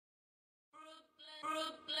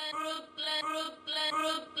Brooklyn,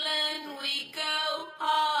 we go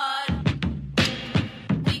hard.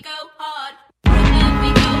 We go hard. Brooklyn,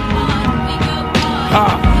 we go hard. We go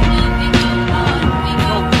hard. Brooklyn, we go hard. We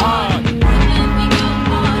go hard. Brooklyn, we go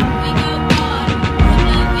hard. We go hard.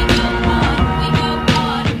 Brooklyn, we go hard. We go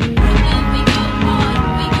hard. Brooklyn, we go hard. We go hard. Brooklyn, we go hard.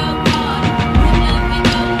 We go hard. Brooklyn, we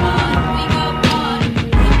go hard. We go hard.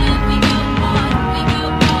 Brooklyn, we go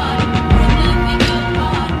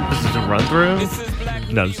hard. This is a run through.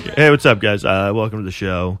 No, I'm just kidding. Hey, what's up, guys? Welcome to the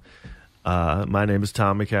show. My name is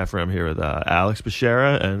Tom McCaffrey. I'm here with Alex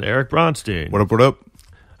Bashera and Eric Bronstein. What up, what up?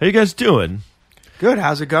 How you guys doing? Good.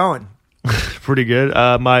 How's it going? Pretty good.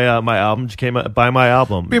 My album just came out. Buy my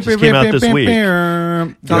album. It just came out this week.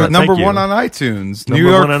 Number Thank you. one on iTunes. Number New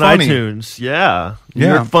York one on Funny. iTunes. Yeah. New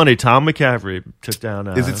Yeah. York Funny. Tom McCaffrey took down.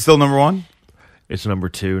 Is it still number one? It's number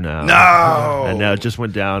 2 now. No. And now it just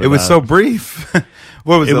went down. It was so brief.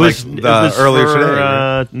 What was it? It was earlier for, today?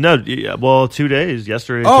 Right? No, yeah, well, 2 days.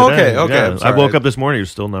 Yesterday. Oh, and today. okay. Yeah. I'm sorry. I woke up this morning. It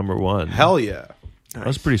was still number 1. Hell yeah.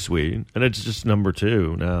 That's pretty sweet. And it's just number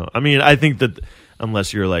 2 now. I mean, I think that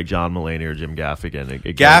unless you're like John Mulaney or Jim Gaffigan,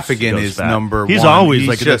 it Gaffigan goes is fast. number He's one. always He's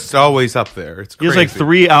like just always up there. It's he crazy. has like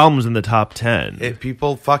 3 albums in the top 10.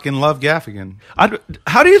 People fucking love Gaffigan.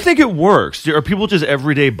 How do you think it works? Are people just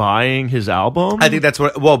every day buying his album? I think that's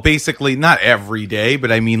what. Well, basically, not every day,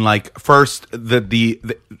 but I mean, like first, the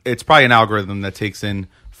it's probably an algorithm that takes in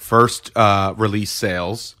first release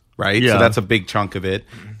sales, right? Yeah. So that's a big chunk of it,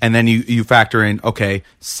 and then you factor in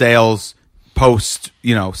sales post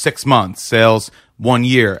 6 months, sales 1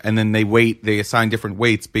 year, and then they assign different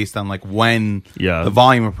weights based on like when Yeah. the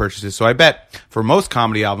volume of purchases. So I bet for most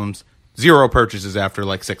comedy albums, 0 purchases after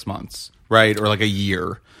like 6 months, right, or like a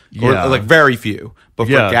year. Yeah. Or like very few. But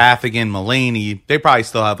for Yeah. Gaffigan, Mulaney, they probably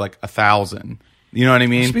still have like 1,000. You know what I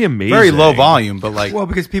mean? Must be amazing. Very low volume, but like Well,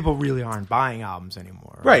 because people really aren't buying albums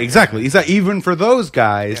anymore. right, exactly. Even for those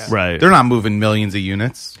guys, Right. they're not moving millions of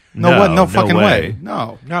units. No, No no fucking way. way.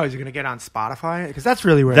 No. No, is it going to get on Spotify? Because that's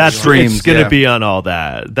really where That's they are. Streams, it's going to yeah. be on all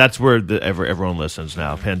that. That's where everyone listens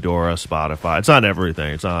now. Pandora, Spotify. It's on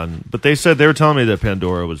everything. It's on. But they were telling me that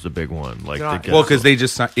Pandora was the big one. Like, Is it on- to get- Well, because they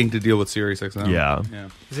just inked a deal with SiriusXM. Yeah.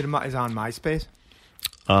 Is it on MySpace?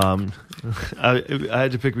 I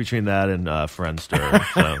had to pick between that and Friendster.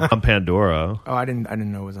 So I'm Pandora. Oh, I didn't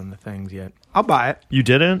know it was on the things yet. I'll buy it. You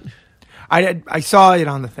didn't? I saw it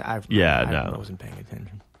on the thing. Yeah, I no. wasn't paying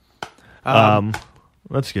attention.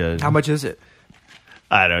 That's good. How much is it?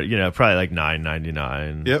 I don't. Probably like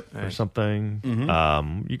 $9.99. Yep. Or something.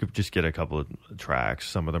 You could just get a couple of tracks.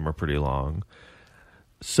 Some of them are pretty long.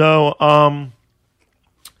 So, all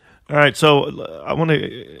right. So I want to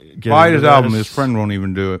get Buy into his album. this. His friend won't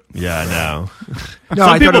even do it. Yeah, I know. No, I Some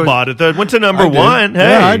thought people it was- bought it. Though. It went to number I did. 1. Hey,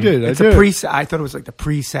 Yeah, I did. It's a pre. I thought it was like the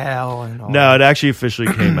pre-sale and all. No, it actually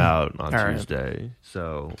officially came out on All right. Tuesday.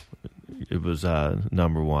 So it was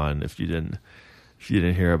number 1. If you didn't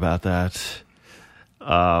hear about that,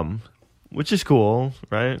 which is cool,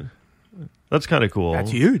 right? That's kind of cool.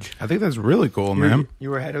 That's huge. I think that's really cool, man.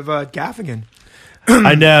 You were ahead of Gaffigan.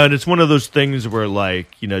 I know, and it's one of those things where,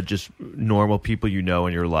 like, just normal people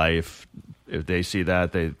in your life, if they see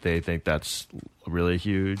that, they think that's really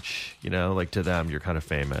huge. Like to them, you're kind of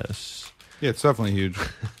famous. Yeah, it's definitely huge.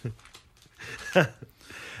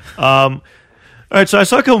 All right, so I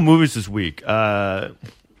saw a couple movies this week,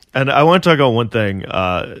 and I want to talk about one thing.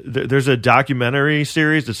 There's a documentary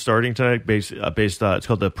series that's starting tonight, based. It's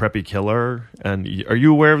called The Preppy Killer. And are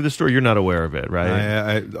you aware of this story? You're not aware of it, right?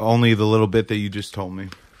 I only the little bit that you just told me.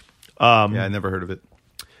 Yeah, I never heard of it.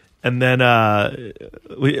 And then,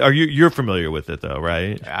 you're familiar with it though,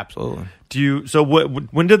 right? Absolutely. So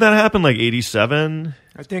when did that happen? Like 87?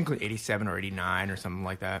 I think like 87 or 89 or something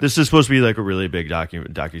like that. This is supposed to be like a really big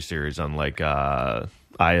docuseries on like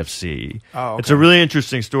IFC. Oh, okay. It's a really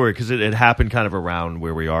interesting story because it happened kind of around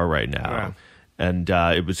where we are right now. Yeah. And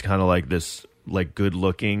it was kind of like this like good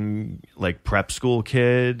looking like prep school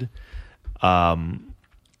kid.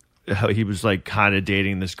 He was like kind of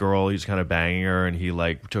dating this girl. He was kind of banging her, and he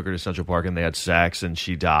like took her to Central Park, and they had sex, and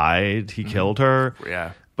she died. He killed her.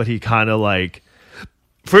 Yeah. But he kind of like,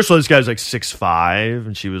 first of all, this guy was like 6'5",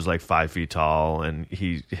 and she was like 5 feet tall, and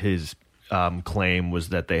his claim was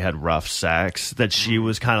that they had rough sex, that she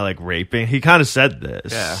was kind of like raping. He kind of said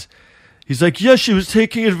this. Yeah. He's like, yeah, she was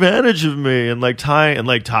taking advantage of me, and like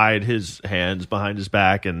tied his hands behind his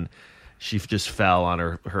back, and she just fell on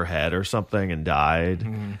her head or something and died,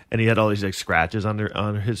 and he had all these like scratches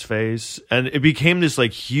on his face, and it became this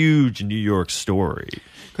like huge New York story.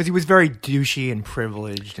 Because he was very douchey and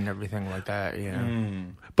privileged and everything like that. Yeah.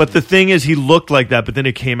 But the thing is, he looked like that, but then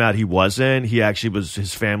it came out he wasn't. He actually was.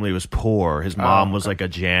 His family was poor. His mom was like a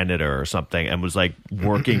janitor or something, and was like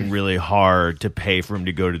working really hard to pay for him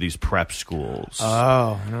to go to these prep schools.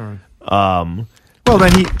 Oh, I don't know. Well,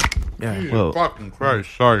 then he. Yeah. Whoa. Fucking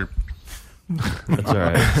Christ, sorry. That's all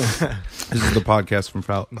right. This is the podcast from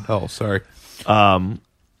Hell. Sorry.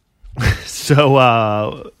 So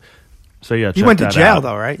yeah, He went to check that jail out.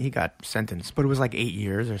 though, right? He got sentenced, but it was like 8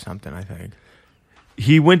 years or something, I think.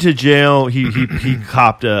 He went to jail. He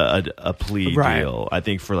copped a plea Right. deal, I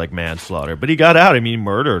think, for like manslaughter. But he got out. I mean, he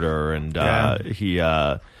murdered her, and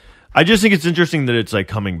I just think it's interesting that it's like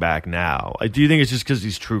coming back now. Do you think it's just because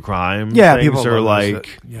these true crime Yeah, things people are love like,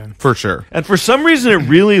 it. Yeah. For sure. and for some reason it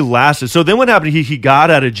really lasted. So then what happened? He got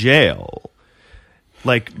out of jail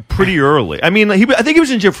like pretty early. I mean, I think he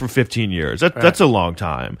was in jail for 15 years. That's a long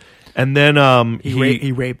time. And then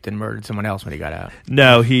He raped and murdered someone else when he got out.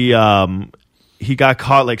 No, he got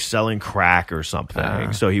caught like selling crack or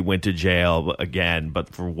something. So he went to jail again, but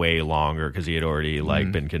for way longer because he had already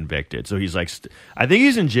like been convicted. So he's like, I think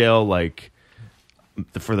he's in jail like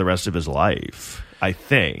for the rest of his life. I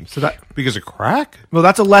think. So that Because of crack? well,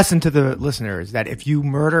 that's a lesson to the listeners that if you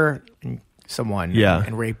murder someone Yeah.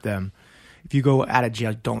 and rape them, if you go out of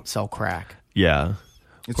jail, don't sell crack. Yeah.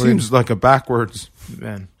 It seems like a backwards.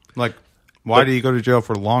 Man. Like, why do you go to jail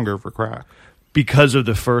for longer for crack? Because of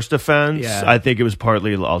the first offense, Yeah. I think it was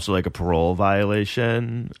partly also like a parole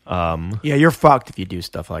violation. Yeah, you're fucked if you do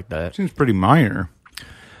stuff like that. Seems pretty minor.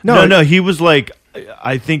 No, he was like,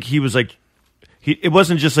 I think he was like, it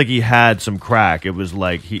wasn't just like he had some crack. It was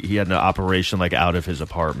like he had an operation like out of his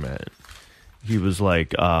apartment. He was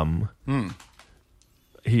like, he I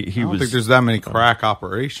don't was. think there's that many crack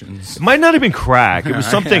operations. It might not have been crack. It was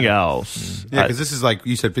something else. Yeah, because this is like,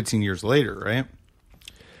 you said 15 years later, right?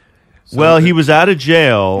 Well, he was out of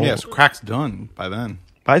jail. Yeah, so crack's done by then.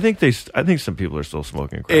 I think some people are still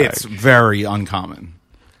smoking crack. It's very uncommon.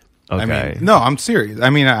 okay. I mean, no, I'm serious. I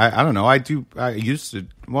mean, I don't know. I used to,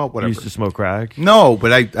 well, You whatever. used to smoke crack. No,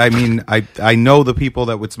 but I mean, I know the people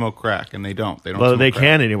that would smoke crack, and they don't. They don't. Well, smoke they crack.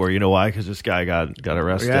 can't anymore. You know why? Because this guy got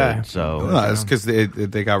arrested. Yeah. So No, it's because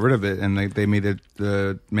they got rid of it, and they made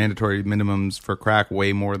the mandatory minimums for crack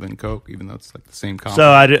way more than coke, even though it's like the same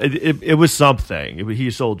compound. So it was something. He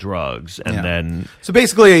sold drugs, and Yeah. then So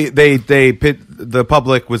basically, the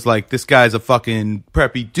public was like, "This guy's a fucking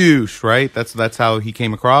preppy douche," right? That's how he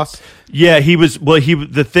came across. yeah, he was. Well,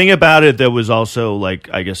 the thing about it that was also like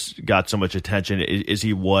I guess got so much attention is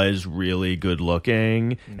he was really good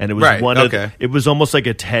looking, and it was Right, one okay. of it was almost like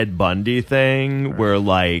a Ted Bundy thing where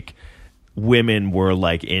like women were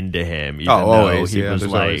like into him, even though always, he yeah, was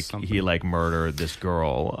there's always like something. he like murdered this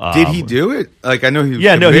girl. Did he do it? Like I know he was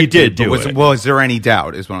Yeah, no, he convicted, did do but it. Well, is there any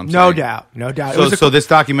doubt? Is what I'm No saying. doubt. No doubt. So this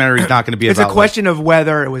documentary is not going to be it's about a question of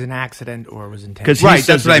whether it was an accident or it was intentional. 'Cause he right? says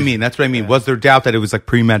That's what it I was- mean. That's what I mean. Was there doubt that it was like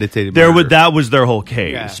premeditated? There murder? that was their whole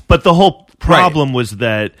case. Yeah. But the whole problem was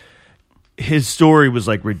that his story was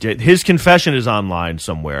like ridiculous. His confession is online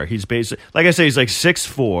somewhere. He's basically, like I say, he's like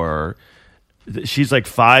 6'4". She's like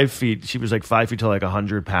 5 feet. She was like 5 feet to like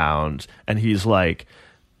 100 pounds. And he's like,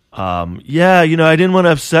 yeah, you know, I didn't want to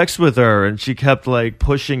have sex with her. And she kept like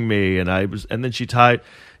pushing me. And then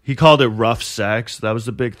he called it rough sex. That was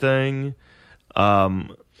the big thing.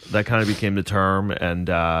 That kind of became the term.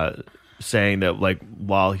 And saying that like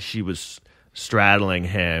while she was straddling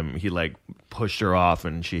him, he like pushed her off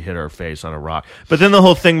and she hit her face on a rock. But then the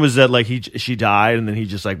whole thing was that like she died and then he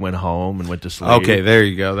just like went home and went to sleep. Okay, there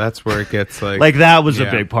you go. That's where it gets like Like that was a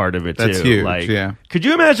Yeah. big part of it That's too. huge, Like, yeah. could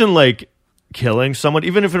you imagine like killing someone,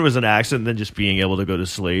 even if it was an accident, then just being able to go to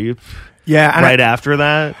sleep Yeah, and right after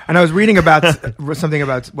that? And I was reading about something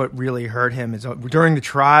about what really hurt him is during the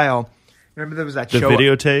trial. Remember there was that The show,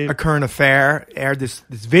 videotape? A Current Affair, aired this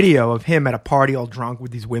video of him at a party all drunk with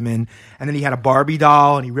these women, and then he had a Barbie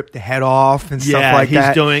doll and he ripped the head off and stuff like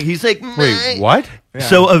that. He's like, Wait, what?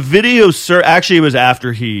 So a video, actually it was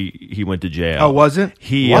after he went to jail. Oh, was it?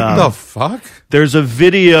 He What the fuck? There's a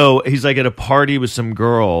video. He's like at a party with some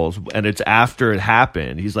girls, and it's after it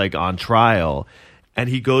happened. He's like on trial, and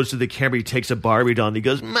he goes to the camera. He takes a Barbie doll, and he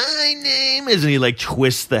goes, "My name is," and he like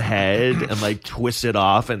twists the head and like twists it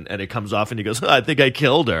off, and it comes off, and he goes, "I think I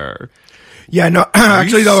killed her." Yeah, no,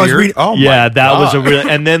 actually, though, I was serious? reading. Oh yeah, my that was a God. real.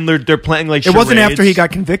 And then they're playing like It wasn't charades. after he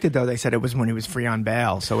got convicted, though. They said it was when he was free on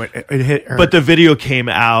bail, so it hit her. But the video came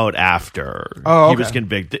out after Oh, he okay. was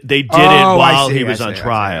convicted. They did Oh, it I while see, he I was see, on I see,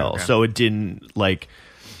 trial, okay. so it didn't like.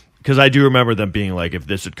 because I do remember them being like, if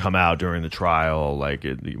this had come out during the trial, like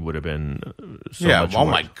it would have been so much Oh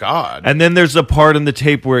more. my god. And then there's a part in the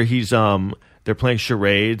tape where he's they're playing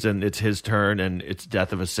charades and it's his turn and it's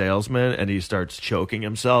Death of a Salesman and he starts choking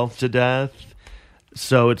himself to death.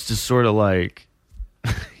 So it's just sort of like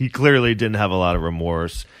he clearly didn't have a lot of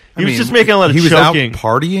remorse. He was just making a lot of he was choking. out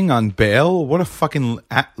partying on bail. What a fucking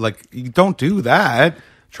you don't do that.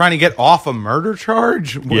 Trying to get off a murder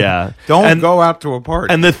charge. Yeah. Don't go out to a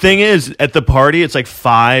party. And the thing is, at the party, it's like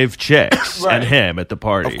 5 chicks Right. and him at the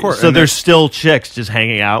party. Of course. So And there's still chicks just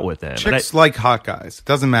hanging out with him. And Chicks like hot guys. It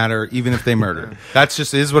doesn't matter, even if they murder. That's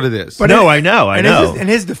just is what it is. But No, I know. And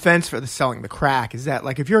his defense for the selling the crack is that,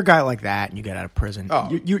 like, if you're a guy like that and you get out of prison,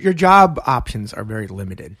 your job options are very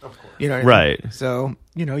limited. Of course. You know what I mean? Right. So,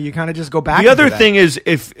 you kind of just go back. The other into that. thing is,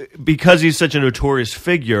 because he's such a notorious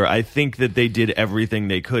figure, I think that they did everything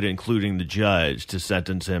they could, including the judge, to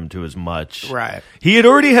sentence him to as much. Right. He had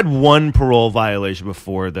already had one parole violation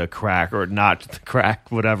before the crack, or not the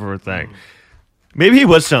crack, whatever thing. Maybe he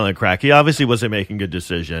was selling crack. He obviously wasn't making good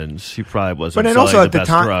decisions. He probably wasn't But then selling also the at the best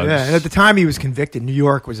time, drugs. and at the time he was convicted, New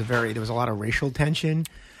York was there was a lot of racial tension,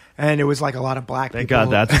 and it was like a lot of black Thank people.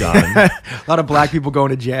 God that's gone. A lot of black people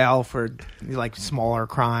going to jail for like smaller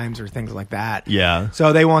crimes or things like that. Yeah.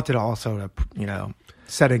 So they wanted also to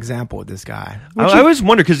set an example with this guy. I always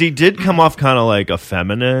wonder because he did come off kind of like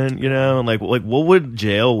effeminate, and like what would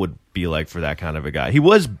jail would be like for that kind of a guy? He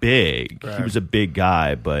was big. He was a big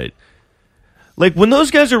guy, but like when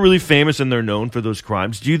those guys are really famous and they're known for those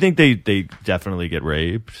crimes, do you think they definitely get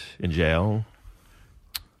raped in jail?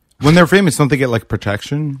 when they're famous, don't they get like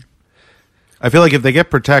protection? I feel like if they get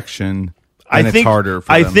protection, then it's harder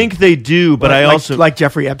for them. I think they do, but I also like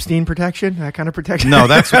Jeffrey Epstein protection, that kind of protection. No,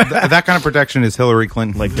 that's that kind of protection is Hillary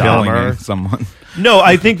Clinton Like killing Dahmer? someone. No,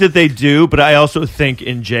 I think that they do, but I also think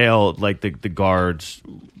in jail, like the guards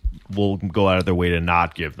will go out of their way to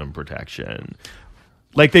not give them protection.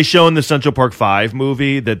 Like they show in the Central Park 5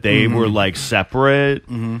 movie that they were like separate,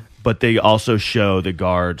 but they also show the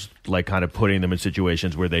guards like kind of putting them in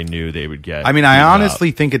situations where they knew they would get. I mean, I beaten up.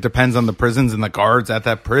 honestly think it depends on the prisons and the guards at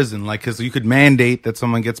that prison. Like, because you could mandate that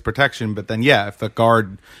someone gets protection, but then, yeah, if the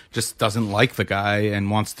guard just doesn't like the guy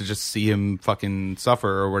and wants to just see him fucking suffer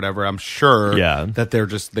or whatever, I'm sure that they're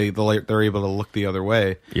just they're able to look the other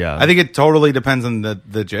way. Yeah, I think it totally depends on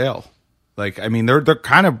the jail. Like, I mean, they're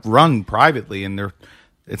kind of run privately, and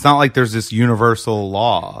it's not like there's this universal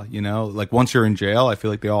law, you know. Like once you're in jail, I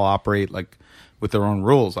feel like they all operate like with their own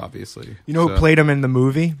rules, obviously. You know who played him in the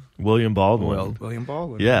movie? William Baldwin. William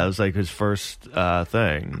Baldwin. Yeah, it was like his first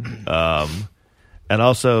thing. And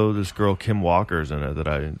also this girl Kim Walker's in it that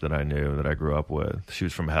I knew, that I grew up with. She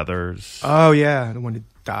was from Heathers. Oh yeah, the one who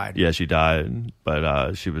died. Yeah, she died,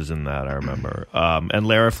 but she was in that. I remember. And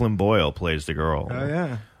Lara Flynn Boyle plays the girl. Oh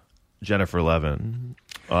yeah, Jennifer Levin.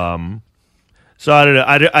 So I don't know.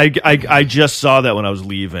 I just saw that when I was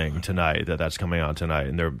leaving tonight. That's coming on tonight,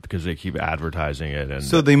 and because they keep advertising it. And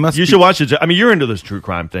so they must. You should watch it. I mean, you're into those true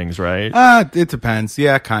crime things, right? It depends.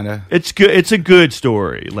 Yeah, kind of. It's good. It's a good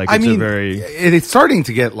story. Like I it's mean, a very. It's starting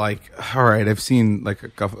to get like, all right, I've seen like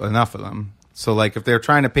enough of them. So like, if they're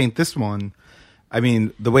trying to paint this one, I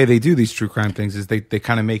mean, the way they do these true crime things is they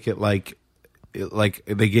kind of make it like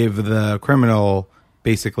they gave the criminal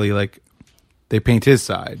basically like. They paint his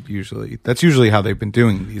side usually. That's usually how they've been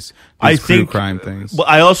doing these true crime things. Well,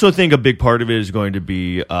 I also think a big part of it is going to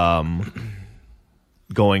be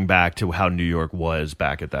going back to how New York was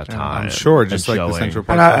back at that time. I'm sure, just and like the showing- Central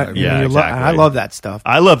Park. Yeah, exactly. I love that stuff.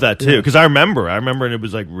 I love that too because I remember, and it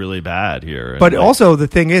was like really bad here. But like, also the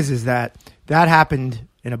thing is that happened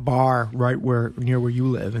in a bar right near where you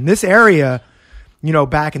live. In this area,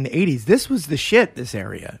 back in the 80s, this was the shit, this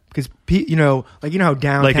area. Because, like, how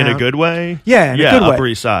downtown... Like in a good way? Yeah, in a good way. Upper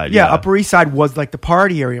East Side. Yeah, Upper East Side was like the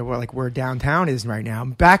party area where downtown is right now.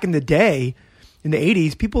 Back in the day, in the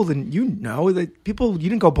 80s, people didn't, you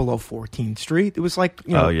didn't go below 14th Street. It was like,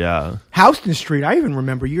 Oh, yeah. Houston Street. I even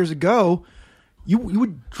remember years ago, you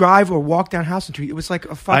would drive or walk down Houston Street. It was like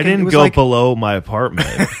a fucking... I didn't go below my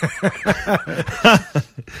apartment.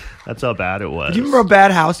 That's how bad it was. Do you remember how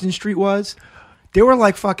bad Houston Street was? They were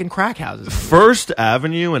like fucking crack houses. First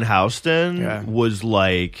Avenue in Houston was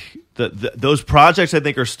like those projects. I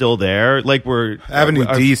think are still there. Like Avenue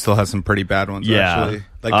D still has some pretty bad ones. Yeah. Actually,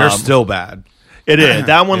 like they're still bad. It is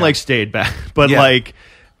that one like stayed back, but like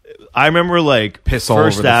I remember like Piss all over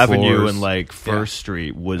First the Avenue floors. and like First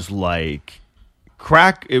Street was like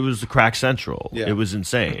crack. It was the crack central. Yeah. It was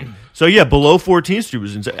insane. So yeah, below 14th Street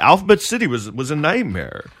was insane. Alphabet City was a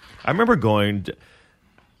nightmare. I remember going.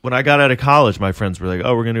 when I got out of college, my friends were like,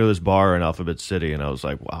 "Oh, we're gonna go to this bar in Alphabet City," and I was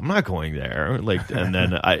like, "Well, I'm not going there." Like, and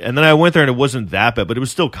then I went there, and it wasn't that bad, but it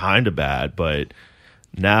was still kind of bad. But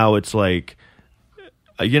now it's like,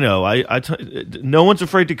 no one's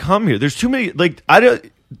afraid to come here. There's too many. Like,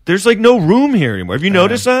 there's like no room here anymore. Have you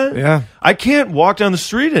noticed that? Yeah. I can't walk down the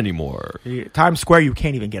street anymore. Times Square, you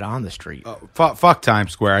can't even get on the street. Oh, fuck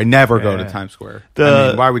Times Square. I never go to Times Square.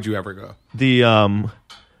 Why would you ever go?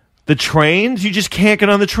 The trains, you just can't get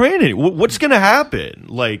on the train anymore. What's going to happen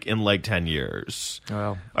like in like 10 years?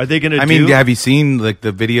 Well, Are they going to have you seen like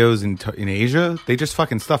the videos in Asia? They just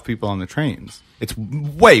fucking stuff people on the trains. It's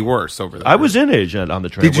way worse over there. I was in Asia on the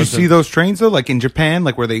train. Did you see those trains though? Like in Japan,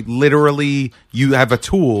 like where they literally, you have a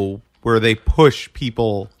tool where they push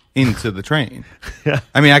people into the train. Yeah.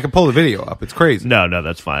 I mean, I can pull the video up. It's crazy. No,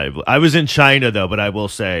 that's fine. I was in China though, but I will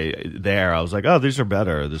say there, I was like, oh, these are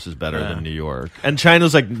better. This is better than New York. And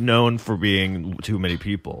China's like known for being too many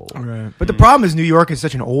people. Right. But the problem is New York is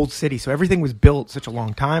such an old city, so everything was built such a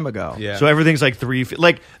long time ago. Yeah. So everything's like 3 feet.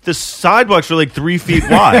 Like the sidewalks are like 3 feet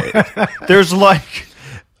wide. There's like.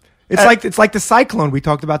 It's like the Cyclone we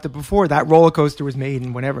talked about before. That roller coaster was made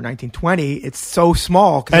in 1920. It's so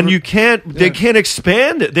small, And they can't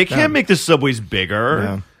expand it. They can't make the subways bigger.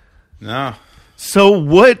 Yeah. No. So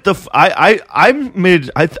what the? I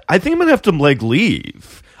think I'm gonna have to like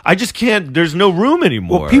leave. I just can't. There's no room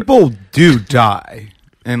anymore. Well, people do die.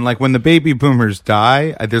 And like when the baby boomers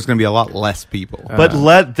die, there's going to be a lot less people.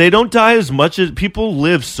 But they don't die as much as people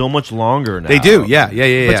live so much longer now. They do, yeah.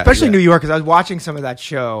 But especially New York, because I was watching some of that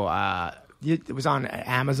show. It was on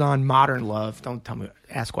Amazon, Modern Love. Don't tell me,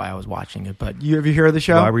 ask why I was watching it. But you ever hear of the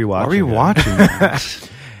show? Why were you watching? Why are you watching that?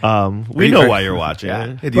 We know why you're watching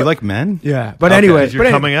it. Hey, do you like men? Yeah, but anyway, 'Cause you're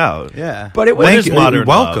coming out. Yeah. But it was Thank you. You're Modern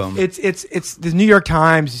welcome. It's the New York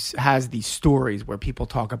Times has these stories where people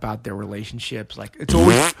talk about their relationships. Like it's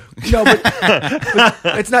always but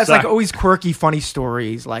it's not. It's like always quirky, funny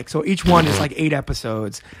stories. Like so, each one is like 8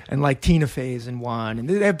 episodes, and like Tina Fey's in one, and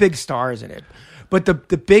they have big stars in it. But the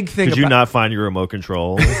big thing Did you not find your remote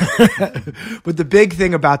control? but the big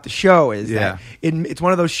thing about the show is Yeah. that it's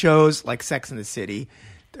one of those shows like Sex and the City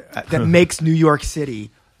that makes New York City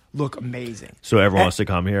look amazing. So everyone wants to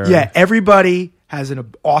come here? Yeah, everybody has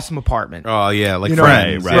an awesome apartment. Oh yeah, like You know,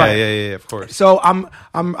 Friends. right. Yeah, of course. So I'm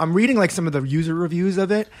reading like some of the user reviews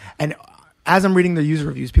of it, and as I'm reading the user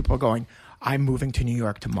reviews, people are going, "I'm moving to New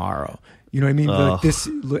York tomorrow." You know what I mean? Like this,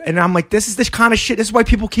 and I'm like, this is this kind of shit. This is why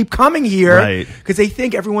people keep coming here, Right. Because they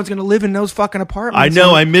think everyone's going to live in those fucking apartments. I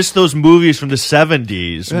know. And- I miss those movies from the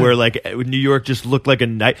 70s where like New York just looked like a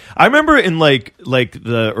night. I remember in like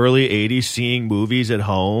the early 80s seeing movies at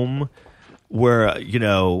home where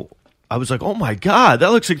I was like, oh my god,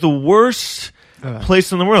 that looks like the worst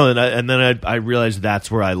place in the world, and then I realized that's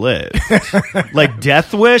where I live. Like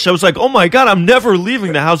Death Wish, I was like, oh my god, I'm never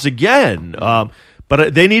leaving the house again.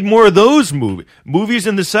 But they need more of those movies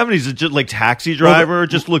in the 70s. It's just like Taxi Driver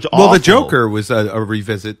just looked awful. Well, the Joker was a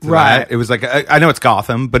revisit to Right. that. It was like I know it's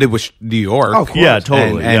Gotham, but it was New York. Oh, of course. Yeah,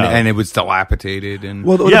 totally. And it was dilapidated and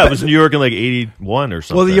Yeah, it was New York in like 81 or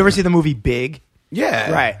something. Well, did you ever see the movie Big? yeah,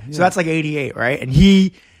 Right. So that's like 88, right? And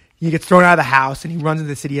he gets thrown out of the house and he runs into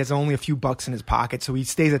the city. He has only a few bucks in his pocket, so he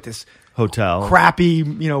stays at this Hotel. crappy,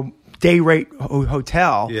 day rate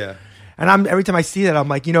hotel. Yeah. And every time I see that, I'm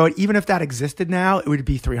like, you know what? Even if that existed now, it would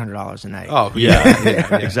be $300 a night. Oh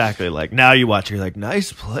Yeah, exactly. Like now you watch, you're like,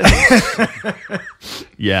 nice place.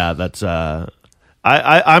 Yeah, that's.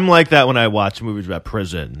 I'm like that when I watch movies about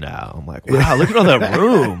prison. Now I'm like, wow, look at all that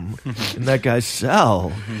room in that guy's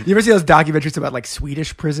cell. You ever see those documentaries about like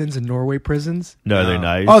Swedish prisons and Norway prisons? No, they're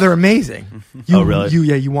nice. Oh, they're amazing. Oh, really?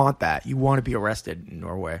 You want that. You want to be arrested in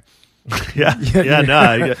Norway. Yeah.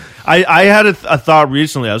 No. I had a thought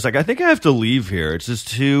recently. I was like, I think I have to leave here. It's just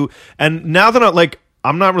too. And now that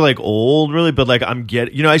I'm not really like old, really, but like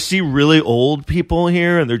I see really old people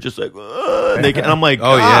here, and they're just like, and I'm like,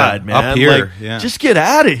 Oh, yeah. God, man, Up here, like, yeah. just get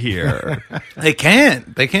out of here. They can't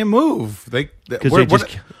move.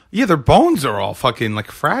 Their bones are all fucking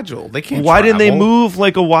like fragile. They can't. Why didn't they travel. move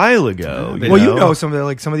like a while ago? Well, some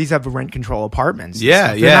of these have rent control apartments. Yeah,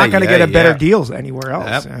 They're yeah, not going to yeah, get a better yeah. deals anywhere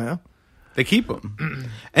else. Yep. You know? They keep them,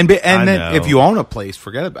 and then know. if you own a place,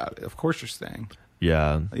 forget about it. Of course, you're staying.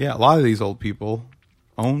 Yeah. Yeah, a lot of these old people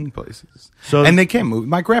own places, So- and they can't move.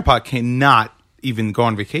 My grandpa cannot even go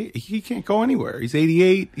on vacation. He can't go anywhere. He's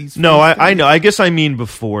 88. He's No, 50. I know. I guess I mean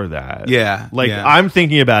before that. Yeah, Like yeah. I'm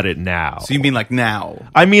thinking about it now. So you mean like now?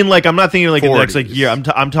 I mean, like I'm not thinking like in the next like 40s. year.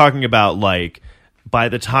 I'm talking about like by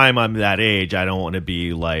the time I'm that age, I don't want to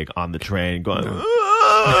be like on the train going.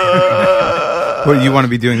 What, you want to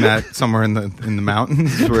be doing that somewhere in the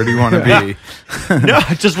mountains? Where do you want to be? No,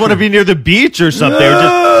 I just want to be near the beach or something.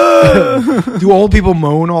 Or just, Do old people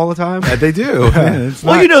moan all the time? They do. It's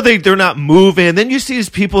well, not- you know, they're not moving. Then you see these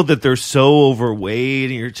people that they're so overweight,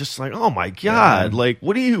 and you're just like, oh my god, like,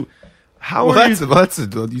 what do you? How Well, are that's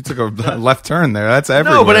you? you took a left turn there. That's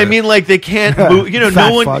everywhere. No, but I mean, like, they can't move. You know, Fat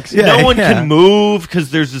no one, fucks. Yeah, no one yeah. can move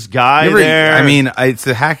because there's this guy You ever- there. I mean, it's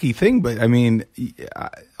a hacky thing, but I mean,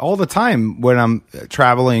 all the time when I'm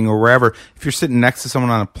traveling or wherever, if you're sitting next to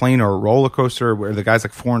someone on a plane or a roller coaster where the guy's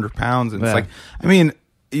like 400 pounds, and it's Yeah. like, I mean,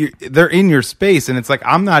 they're in your space, and it's like,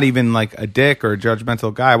 I'm not even like a dick or a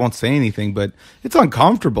judgmental guy. I won't say anything, but it's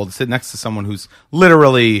uncomfortable to sit next to someone who's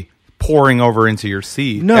literally pouring over into your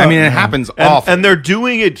seat. No. I mean, it happens and, often. and they're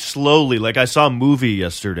doing it slowly. Like, I saw a movie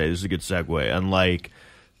yesterday. This is a good segue. And like,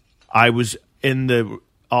 I was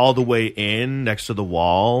all the way in next to the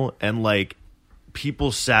wall, and like,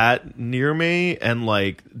 people sat near me, and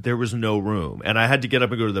like, there was no room, and I had to get up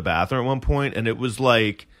and go to the bathroom at one point, and it was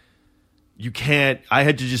like, I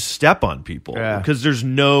had to just step on people Yeah. because there's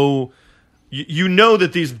no. You know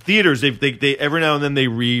that these theaters, they every now and then they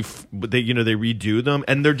redo them,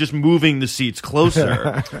 and they're just moving the seats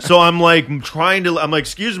closer. So I'm like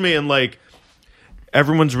excuse me, and like,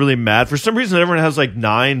 everyone's really mad for some reason. Everyone has like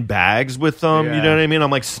 9 bags with them. You Yeah. know what I mean?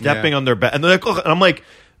 I'm like stepping Yeah. on their bag, and they're like, and I'm like,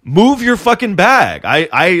 move your fucking bag.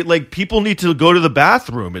 I like, people need to go to the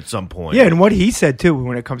bathroom at some point. Yeah, and what he said too,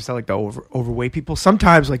 when it comes to like the overweight people,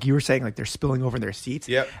 sometimes like you were saying, like they're spilling over their seats.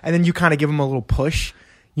 Yep. And then you kind of give them a little push.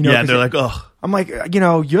 You know, yeah, and 'cause they're like, oh, I'm like, you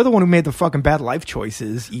know, you're the one who made the fucking bad life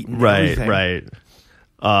choices, eating right, everything. right.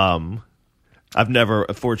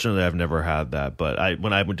 Fortunately, I've never had that. But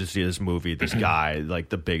when I went to see this movie, this guy, like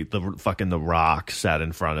the Rock, sat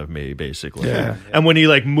in front of me basically. Yeah. And when he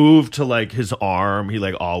like moved to like his arm, he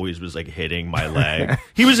like always was like hitting my leg.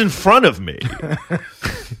 He was in front of me.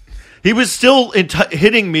 He was still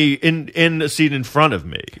hitting me in a seat in front of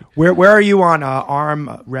me. Where are you on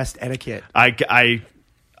arm rest etiquette?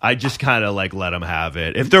 I just kind of like let them have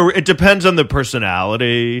it. It depends on the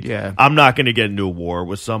personality. Yeah. I'm not going to get into a war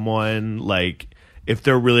with someone. Like, if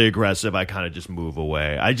they're really aggressive, I kind of just move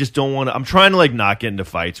away. I just don't want to. I'm trying to like not get into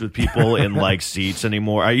fights with people in like seats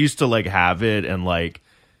anymore. I used to like have it, and like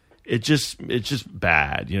it's just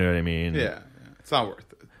bad. You know what I mean? yeah, it's not worth it.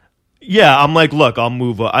 Yeah, I'm like, look, I'll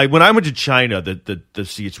move. When I went to China, the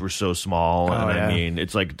seats were so small, and yeah. I mean,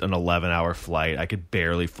 it's like an 11-hour flight. I could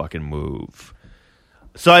barely fucking move.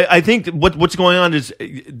 So I think what's going on is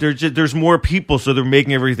there's more people, so they're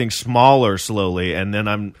making everything smaller slowly, and then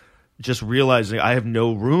I'm just realizing I have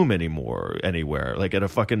no room anymore anywhere, like at a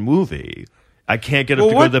fucking movie. I can't get up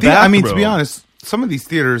to go to the bathroom. I mean, to be honest, some of these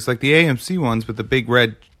theaters, like the AMC ones with the big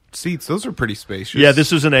red seats, those are pretty spacious. Yeah,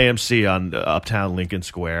 this was an AMC on Uptown Lincoln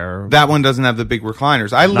Square. That one doesn't have the big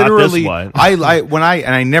recliners. I Not literally, this one.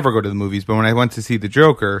 I never go to the movies, but when I went to see The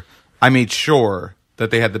Joker, I made sure that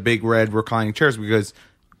they had the big red reclining chairs, because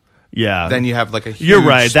Yeah, then you have like a huge You're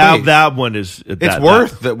right. space. That one is. It's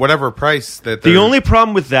worth whatever price that. The they're- only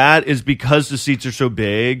problem with that is because the seats are so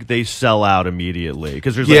big, they sell out immediately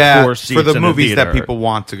because there's like yeah 4 seats for the in movies a that theater. people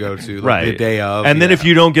want to go to, like right the day of, and then yeah. if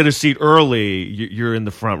you don't get a seat early, you're in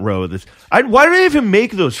the front row. Why do they even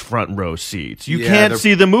make those front row seats? You Yeah, can't they're-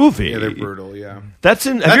 see the movie. yeah, they're brutal. Yeah, That's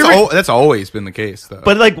in. Have you ever- that's always been the case though.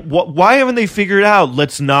 but like, why haven't they figured out?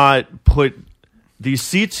 Let's not put these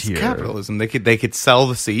seats here. capitalism, they could sell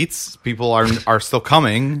the seats. People are still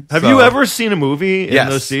coming. Have so- you ever seen a movie in Yes.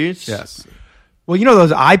 those seats? Yes. Well, you know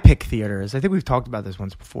those iPick theaters. I think we've talked about this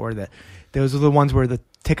once before. That those are the ones where the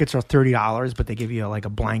tickets are $30, but they give you like a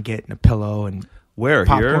blanket and a pillow and Where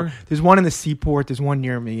popcorn. here? There's one in the Seaport. There's one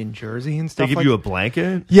near me in Jersey and They stuff. give like you a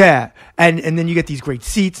blanket. Yeah, and then you get these great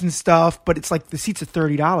seats and stuff, but it's like the seats are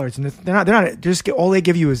 $30, and they're not just all they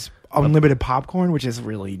give you is unlimited popcorn, which is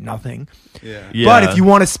really nothing. Yeah. Yeah. But if you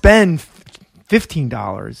want to spend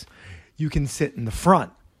 $15, you can sit in the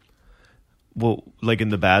front. Well, like in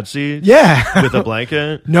the bad seats? Yeah, With a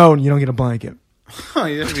blanket? no, you don't get a blanket. Oh,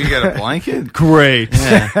 you get a blanket. Great.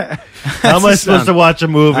 How am I supposed to watch a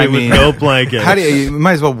movie with no blanket? How do you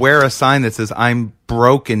might as well wear a sign that says "I'm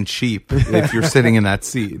broke and cheap" if you're sitting in that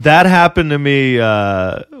seat. That happened to me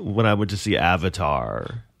when I went to see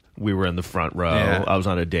Avatar. We were in the front row. Yeah. I was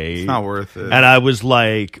on a date. It's not worth it. And I was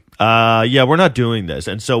like, yeah, we're not doing this.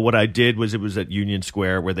 And so what I did was, it was at Union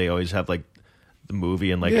Square where they always have like the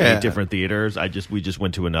movie in like Yeah. 8 different theaters. We just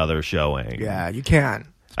went to another showing. Yeah, you can,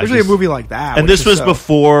 I especially just- a movie like that. And which this is was so-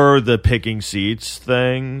 before the picking seats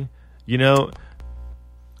thing, you know?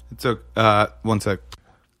 It took 1 sec.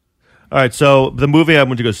 All right, so the movie I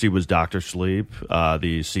went to go see was Doctor Sleep,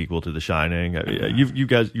 the sequel to The Shining.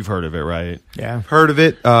 You've heard of it, right? Yeah. Heard of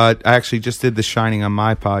it? I actually just did The Shining on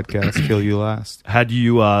my podcast, Kill You Last. Had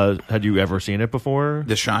you ever seen it before?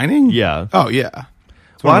 The Shining? Yeah. Oh yeah,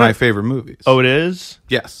 it's Why one of my don't- favorite movies. Oh, it is.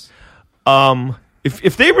 yes.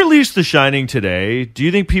 If they released The Shining today, do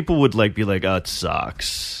you think people would be like, oh, it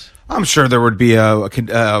sucks? I'm sure there would be a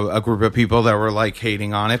group of people that were like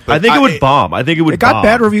hating on it, but I think it would bomb. I think it would. It got bomb.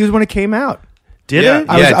 bad reviews when it came out. Did Yeah, it?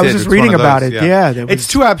 I was it did. just It's reading one of about those, it. Yeah, there was- it's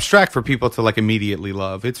too abstract for people to like immediately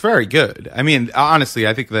love. It's very good. I mean, honestly,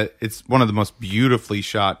 I think that it's one of the most beautifully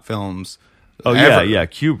shot films. Oh ever. yeah,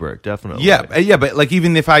 Kubrick definitely. Yeah, but like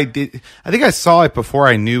even if I did, I think I saw it before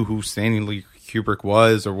I knew who Stanley Kubrick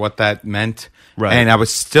was or what that meant. Right. And I was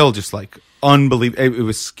still just like unbelievable. It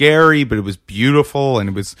was scary, but it was beautiful,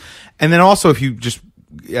 and then also if you just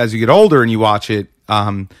as you get older and you watch it,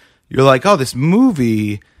 you're like, oh, this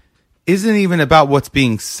movie isn't even about what's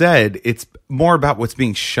being said. It's more about what's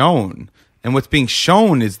being shown, and what's being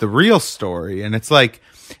shown is the real story. And it's like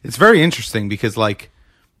it's very interesting because like.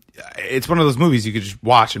 It's one of those movies you could just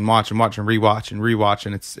watch and watch and watch and rewatch,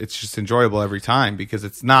 and it's just enjoyable every time because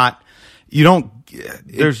it's not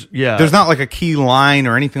there's not like a key line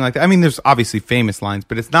or anything like that. I mean, there's obviously famous lines,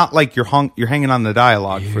 but it's not like you're hanging on the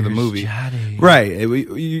dialogue for the movie, Johnny. right?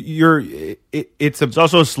 It's It's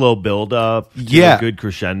also a slow build up. Yeah. A good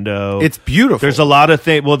crescendo. It's beautiful. There's a lot of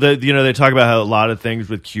things. Well, they talk about how a lot of things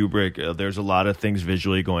with Kubrick. There's a lot of things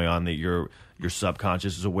visually going on that your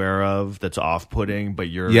subconscious is aware of that's off-putting, but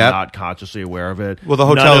you're Yep. not consciously aware of it. well, the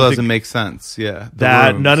None hotel of doesn't make sense. Yeah, the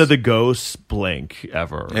that. rooms. None of the ghosts blink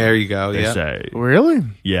ever. There you go. They Yeah. say. really?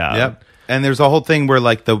 Yeah. Yep. And there's a whole thing where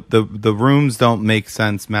like the rooms don't make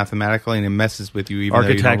sense mathematically, and it messes with you. Even though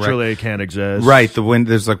you don't Architecturally, it can't exist. Right,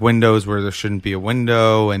 there's like windows where there shouldn't be a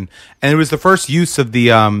window, and it was the first use of the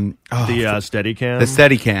The Steadicam. the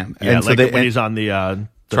Steadicam, Yeah, and like so when he's on the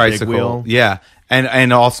big tricycle, wheel. yeah,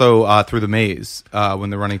 and also through the maze when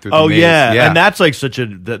they're running through. Oh the maze. yeah, and that's like such a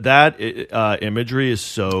that imagery is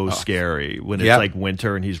so scary when it's Yep. like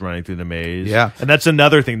winter and he's running through the maze. Yeah. and that's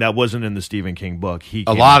another thing that wasn't in the Stephen King book. He a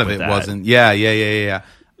came lot up of with it that. wasn't. Yeah.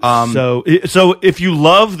 So if you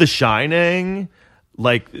love The Shining,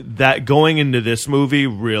 like that, going into this movie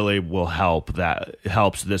really will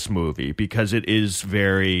helps this movie because it is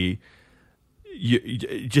very.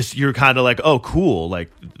 You're kind of like, oh, cool, like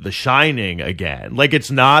The Shining again. Like it's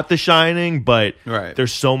not The Shining, but Right.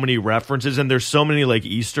 there's so many references and there's so many like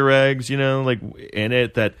Easter eggs, like in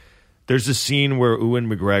it that there's a scene where Ewan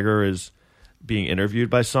McGregor is being interviewed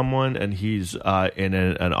by someone and he's in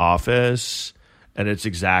an office. And it's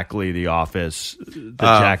exactly the office that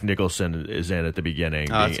Jack Nicholson is in at the beginning,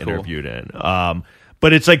 being that's cool. interviewed in.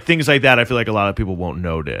 But it's like things like that. I feel like a lot of people won't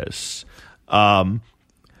notice.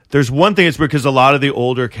 There's one thing. It's because a lot of the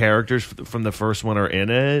older characters from the first one are in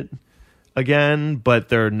it again, but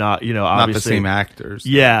they're not. Obviously not the same actors.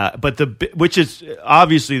 Yeah, but which is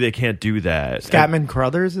obviously they can't do that. Scatman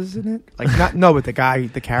Crothers is in it? Like but the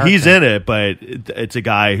character. He's in it, but it's a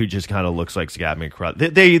guy who just kind of looks like Scatman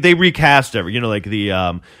Crothers. They recast every, like the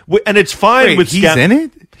and it's fine Wait, with he's in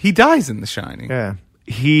it. He dies in The Shining. Yeah.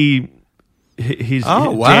 He's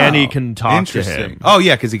Oh wow, Danny can talk to Interesting. him. Oh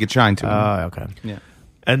yeah, because he could shine to him. Oh, okay. Yeah.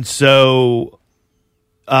 And so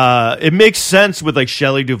it makes sense with like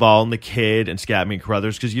Shelley Duvall and the kid and Scatman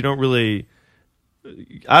Crothers because you don't really,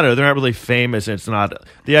 I don't know, they're not really famous. And it's not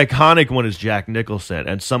the iconic one is Jack Nicholson,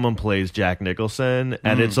 and someone plays Jack Nicholson,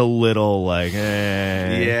 and it's a little like,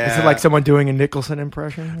 Yeah. Is it like someone doing a Nicholson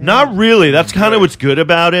impression? Not really. That's kind of what's good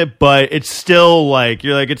about it, but it's still like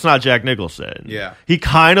you're like it's not Jack Nicholson. Yeah. he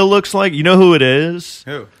kind of looks like who it is.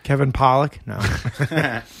 Who? Kevin Pollak? No.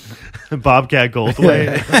 Bobcat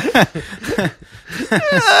Goldthwait.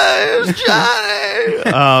 It's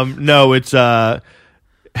Johnny. No, it's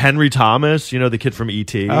Henry Thomas. The kid from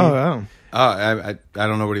E.T. Oh. I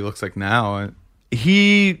don't know what he looks like now.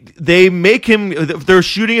 They make him. They're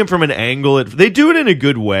shooting him from an angle. They do it in a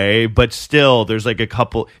good way, but still, there's like a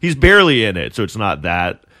couple. He's barely in it, so it's not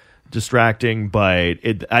that distracting. But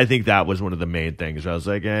I think that was one of the main things. I was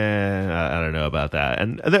like, I don't know about that.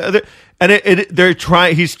 And they're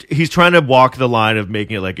trying. He's trying to walk the line of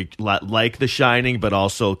making it like The Shining, but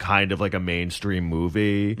also kind of like a mainstream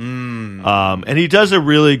movie. And he does a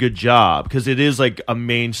really good job because it is like a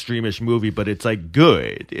mainstreamish movie, but it's like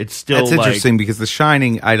good. It's still That's interesting because The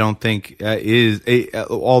Shining, I don't think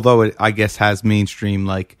although it I guess has mainstream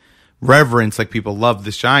like reverence, like people love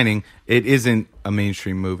The Shining. It isn't a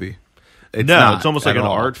mainstream movie. It's No, not it's almost like at an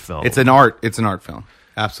all. art film. It's an art film.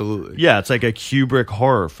 Absolutely. Yeah, it's like a Kubrick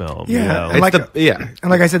horror film. Yeah, you know? and like, yeah.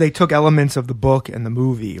 and like I said, they took elements of the book and the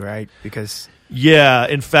movie, right? Because Yeah,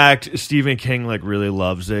 in fact, Stephen King like really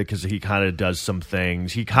loves it because he kind of does some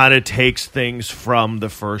things. He kind of takes things from the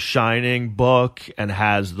first Shining book and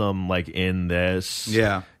has them like in this.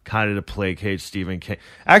 Yeah. Kind of to placate Stephen King.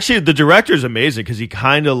 Actually, the director's amazing because he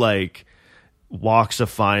kind of like walks a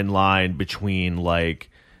fine line between like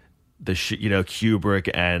the Kubrick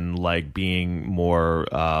and like being more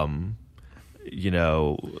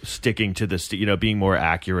sticking to the being more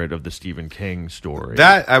accurate of the Stephen King story.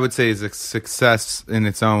 That I would say is a success in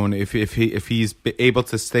its own. If he's able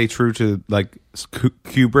to stay true to like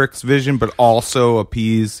Kubrick's vision, but also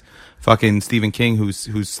appease fucking Stephen King,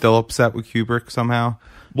 who's still upset with Kubrick somehow.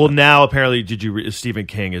 Well, now apparently, Stephen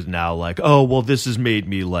King is now like, oh, well, this has made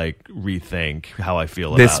me like rethink how I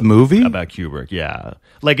feel This about movie? about Kubrick. Yeah,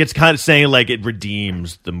 like it's kind of saying like it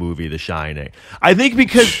redeems the movie The Shining. I think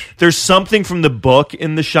because there's something from the book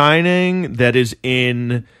in The Shining that is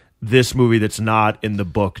in this movie that's not in the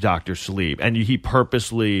book Dr. Sleep, and he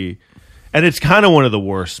purposely, and it's kind of one of the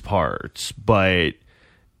worst parts, but.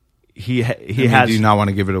 He has. Do you not want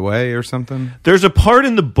to give it away or something? There's a part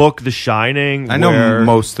in the book The Shining. I know where,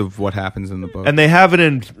 most of what happens in the book, and they have it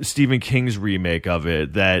in Stephen King's remake of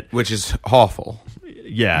it. which is awful.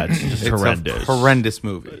 Yeah, it's just It's horrendous. a horrendous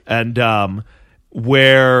movie. And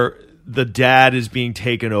where the dad is being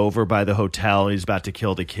taken over by the hotel and he's about to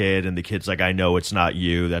kill the kid, and the kid's like, "I know it's not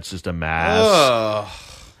you. That's just a mask."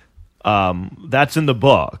 That's in the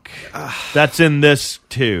book. That's in this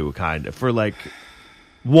too, kind of for like.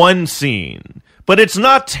 One scene, but it's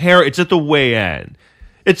not terror. It's at the way end.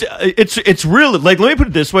 It's really like, let me put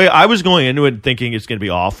it this way. I was going into it thinking it's going to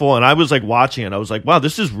be awful, and I was like watching it. I was like, wow,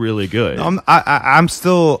 this is really good. I'm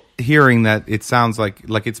still hearing that it sounds like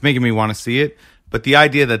it's making me want to see it. But the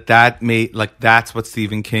idea that's what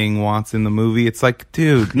Stephen King wants in the movie. It's like,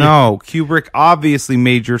 dude, no, Kubrick obviously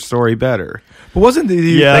made your story better. but wasn't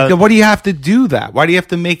What do you have to do that? Why do you have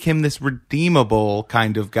to make him this redeemable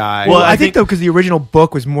kind of guy? Well, I think though because the original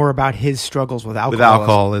book was more about his struggles with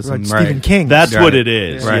alcoholism, right. Stephen King. That's Right. what it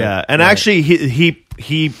is. Right. Yeah, and actually,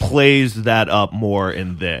 he plays that up more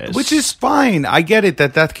in this, Which is fine. I get it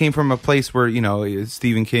that came from a place where,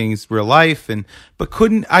 Stephen King's real life,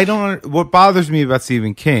 what bothers me about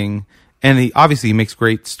Stephen King, and he obviously makes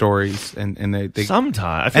great stories, and they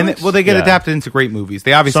sometimes. they get adapted into great movies.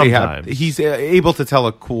 They obviously Sometimes. he's able to tell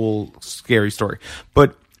a cool, scary story.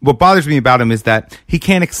 But what bothers me about him is that he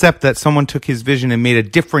can't accept that someone took his vision and made a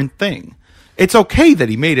different thing. It's okay that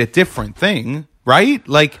he made a different thing. Right?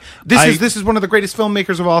 Like this is one of the greatest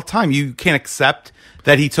filmmakers of all time. You can't accept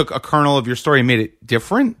that he took a kernel of your story and made it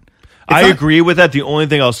different. I agree with that. The only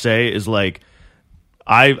thing I'll say is like,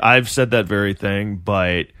 I've said that very thing,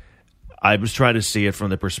 but I was trying to see it from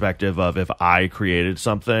the perspective of if I created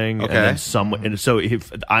something, Okay. and then and so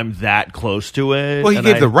if I'm that close to it, Well, he and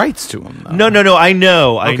gave the rights to him, though. No, I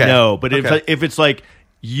know, Okay. but Okay. if it's like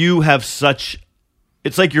you have such,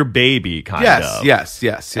 it's like your baby kind of,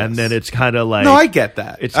 Yes. and then it's kind of like, No, I get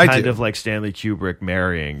that. It's I kind do. of like Stanley Kubrick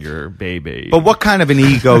marrying your baby, But what kind of an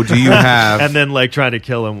ego do you have? and then like trying to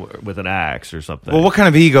kill him with an axe or something. Well, what kind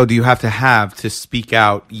of ego do you have to speak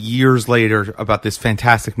out years later about this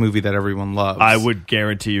fantastic movie that everyone loves? I would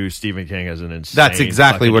guarantee you Stephen King has an insane. That's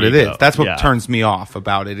exactly fucking what it ego. is. That's what Yeah. turns me off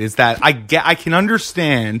about it. Is that I can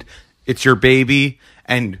understand it's your baby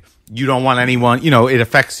and you don't want anyone. It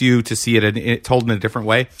affects you to see it told in a different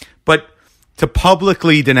way. But to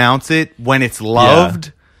publicly denounce it when it's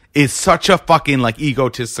loved is such a fucking like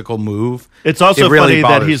egotistical move. It's also It really funny that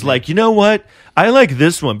bothers he's me. like, you know what? I like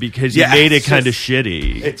this one because he Yeah, made it it's kind of just-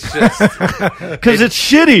 shitty. It's just Because it's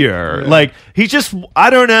shittier. Like he just, I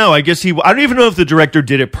don't know. I guess I don't even know if the director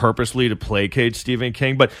did it purposely to placate Stephen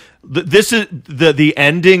King. But this is the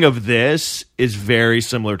ending of this is very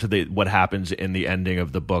similar to what happens in the ending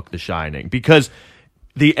of the book The Shining, because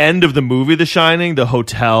the end of the movie The Shining, the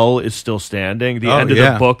hotel is still standing. The end of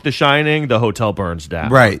the book The Shining, the hotel burns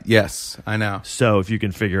down. right. Yes, I know. So if you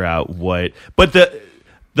can figure out but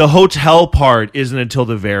the hotel part isn't until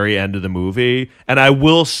the very end of the movie, and I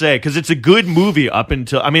will say, because it's a good movie up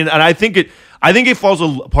until, and I think it falls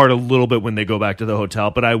apart a little bit when they go back to the hotel,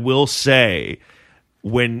 but I will say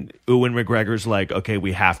when Ewan McGregor's like, okay,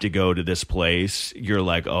 we have to go to this place, you're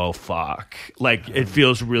like, oh fuck, like it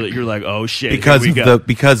feels really, you're like, oh shit, Because here we of go.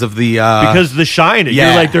 because The Shining. yeah.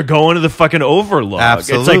 You're like, they're going to the fucking Overlook. It's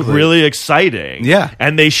Absolutely. like really exciting. Yeah.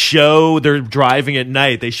 And they're driving at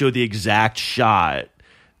night. They show the exact shot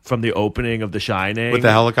from the opening of The Shining with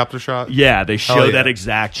the helicopter shot. Yeah, they show yeah. that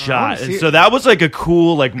exact shot, see and it. so that was like a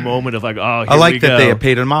cool like moment of like, oh, here I like we that go. they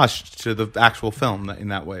paid homage to the actual film in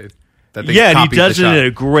that way. That they Yeah, and he copied does the it shot. in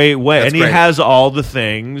a great way, That's and he great. has all the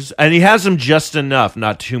things, and he has them just enough,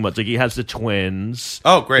 not too much. Like he has the twins,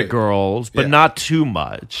 Oh, great. the girls, but Yeah. not too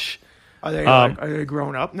much. Are they are they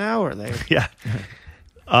grown up now, or are they? Yeah.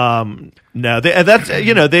 No, and that's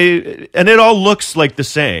they and it all looks like the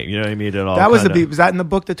same. You know what I mean? It all That was kinda- was that in the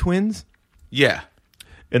book, The Twins? Yeah.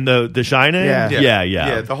 in the Shining. Yeah.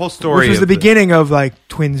 yeah. The whole story Which was of the beginning of like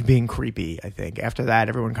twins being creepy. I think after that,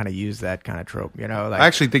 everyone kind of used that kind of trope. You know, like I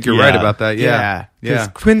actually think you're Yeah. right about that. Yeah. 'cause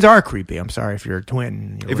twins are creepy. I'm sorry if you're a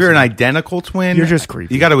twin. If you're an listening. identical twin, You're just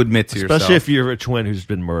creepy. You got to admit to yourself. Especially if you're a twin who's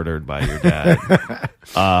been murdered by your dad.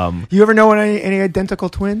 You ever know any identical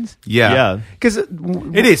twins? yeah. Because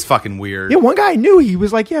it is fucking weird. Yeah, one guy I knew, he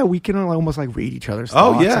was like, yeah, we can almost like read each other's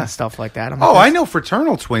Oh, thoughts yeah. and stuff like that. I'm like, Oh, I that's- know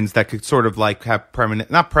fraternal twins that could sort of like have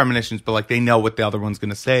not premonitions, but like they know what the other one's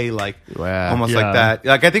going to say, like Wow. almost Yeah. like that.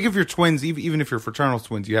 Like I think if you're twins, even if you're fraternal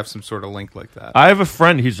twins, you have some sort of link like that. I have a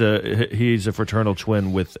friend. He's a fraternal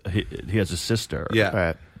twin with he has a sister. Yeah.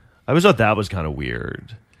 But I always thought that was kind of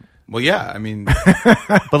weird. Well, yeah. I mean,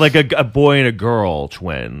 But like a boy and a girl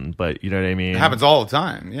twin. But you know what I mean? it happens all the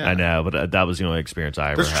time. Yeah. I know, but that was the only experience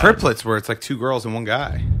I ever There's had. triplets where it's like two girls and one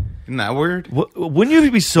guy. Isn't that weird? Wouldn't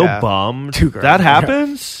you be so Yeah. bummed Two girls. that Yeah.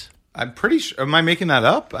 happens? I'm pretty sure. Am I making that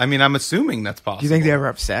up? I mean, I'm assuming that's possible. do you think they ever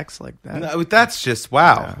have sex like that? No, that's just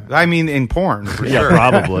wow. I mean, in porn, for Yeah, sure.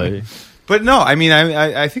 probably. But no, I mean,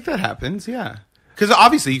 I think that happens. Yeah, because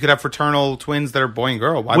obviously you could have fraternal twins that are boy and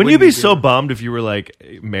girl. Why Wouldn't you be do so that? bummed if you were like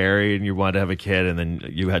married and you wanted to have a kid and then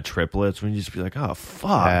you had triplets? Wouldn't you just be like, oh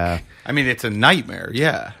fuck? Yeah. I mean, it's a nightmare.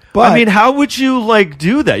 Yeah. But I mean, how would you like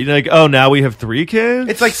do that? You're like, oh, now we have 3 kids.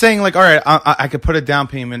 It's like saying, like, all right, I could put a down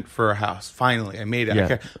payment for a house. Finally, I made it.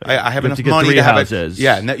 Yeah. I have You have enough to get money 3 to have houses. it.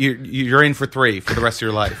 Yeah, no, you're in for 3 for the rest of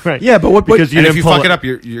your life. right. yeah, but what? Because you And if didn't you pull fuck it up,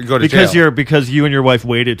 you go to jail. because you and your wife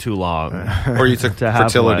waited too long. Or you took to have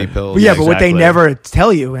fertility one. pills. But yeah, Yeah, but what they exactly. never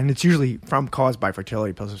tell you, and it's usually caused by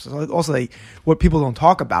fertility pills. So also, what people don't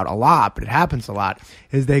talk about a lot, but it happens a lot,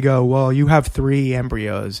 is they go, "Well, you have 3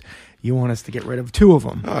 embryos. You want us to get rid of 2 of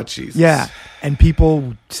them?" Oh, Jesus. Yeah, and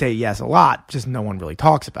people say yes a lot, just no one really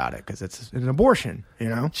talks about it because it's an abortion. You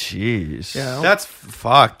know. Jeez. You know? That's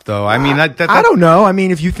fucked, though. I mean, that I don't know. I mean,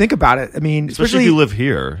 if you think about it, I mean, Especially if you live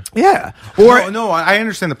here. yeah, or no, I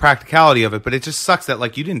understand the practicality of it, but it just sucks that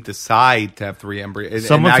like you didn't decide to have 3 embryos. and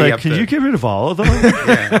Someone's now like, have can to- you get rid of all of them?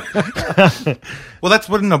 Well, that's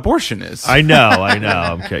what an abortion is. I know.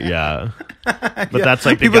 I'm kidding. Yeah. But that's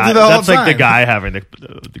like the People guy. do that all That's the like the time. guy having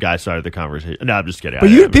the guy started the conversation. No, I'm just kidding. But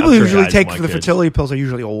people I'm who sure usually guys take want the kids. fertility pills are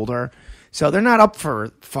usually older, so they're not up for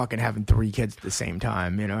fucking having 3 kids at the same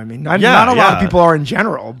time. You know, what I mean, not a lot of people are in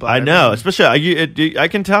general. But I know, especially I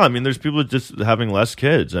can tell. I mean, there's people just having less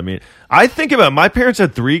kids. I mean, I think about my parents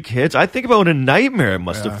had 3 kids. I think about what a nightmare it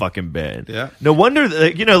must have fucking been. Yeah. No wonder,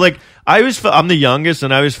 like I always felt I'm the youngest,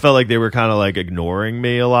 and I always felt like they were kind of like ignoring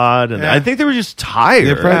me a lot, and Yeah. I think they were just tired.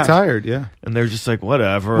 They're probably tired, yeah. and they're just like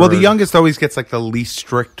whatever. Well, the youngest always gets like the least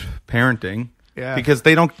strict parenting. Yeah. Because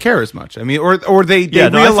they don't care as much. I mean, or they Yeah,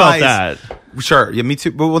 no, I felt realize that. Sure, yeah, me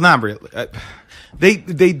too. But well, not really. They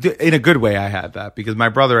do, in a good way. I had that because my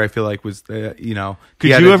brother, I feel like, was he Could had you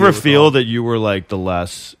to ever deal with feel all- that you were like the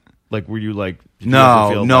less like? Were you like? did you ever No,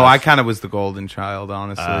 feel no, less- I kind of was the golden child,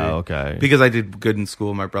 honestly. Oh, okay. Because I did good in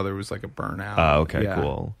school. My brother was like a burnout. Oh, okay, Yeah.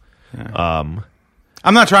 cool.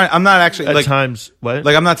 I'm not actually At like times, what?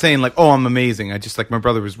 like I'm not saying like, oh, I'm amazing. I just like my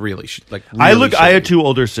brother was really like. Really I had shitty. 2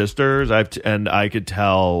 older sisters. And I could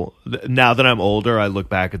tell now that I'm older. I look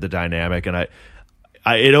back at the dynamic, and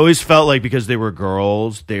it always felt like because they were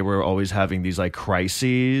girls, they were always having these like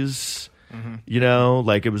crises. You know,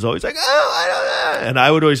 like it was always like, oh, I don't know, and I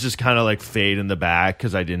would always just kind of like fade in the back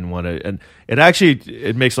because I didn't want to. And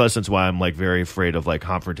it makes a lot of sense why I'm like very afraid of like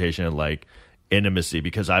confrontation and like intimacy,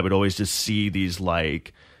 because I would always just see these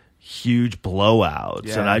like huge blowouts,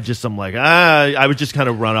 Yeah. and I'm like, I would just kind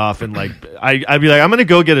of run off and like I'd be like, I'm gonna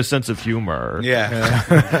go get a sense of humor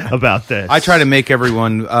Yeah. about this. I try to make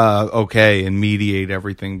everyone okay and mediate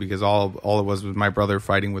everything because all it was my brother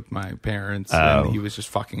fighting with my parents Oh. and he was just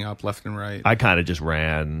fucking up left and right. I kind of just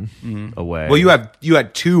ran away. Well, you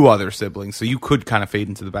had 2 other siblings, so you could kind of fade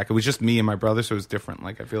into the back. It was just me and my brother, so it was different.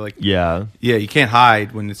 Like I feel like yeah. you can't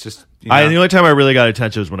hide when it's just. You know? The only time I really got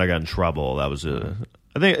attention was when I got in trouble. That was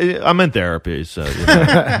I think I'm in therapy, so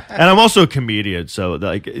and I'm also a comedian. So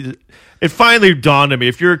like, it finally dawned on me: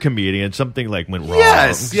 if you're a comedian, something like went wrong.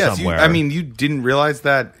 Yes. somewhere. You didn't realize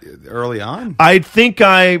that early on. I think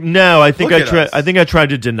I Look at tried. us. I think I tried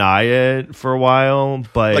to deny it for a while,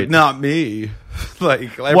 but Like not me.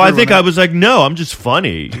 well, I think I was like, no, I'm just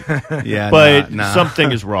funny, Yeah, but nah.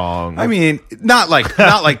 something is wrong. I mean, not like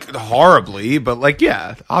horribly, but like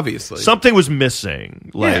yeah, obviously. something was missing.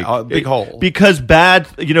 Like a big hole. because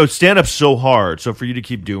stand up's so hard. So for you to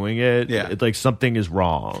keep doing it, Yeah. it's like something is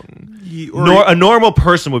wrong. or- A normal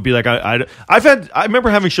person would be like, I remember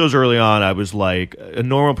having shows early on. I was like, a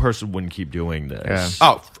normal person wouldn't keep doing this.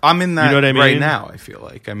 Oh, I'm in that know what I right mean? now. I feel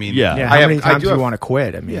like. I mean, Yeah. Yeah, I how have- many I times do do you have- want to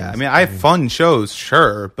quit? I mean, Yeah, I mean, I have fun shows,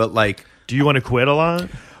 sure, but like, Do you want to quit a lot?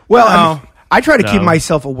 well, I, No. mean, I try to keep No.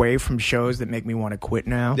 myself away from shows that make me want to quit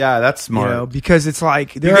now. yeah, that's you smart. know, because it's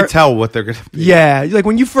like You there can are- tell what they're gonna be. Yeah, like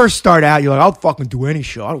when you first start out, you're like, I'll fucking do any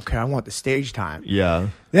show. I don't care. I want the stage time. Yeah.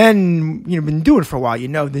 Then been doing it for a while.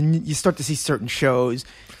 Then you start to see certain shows.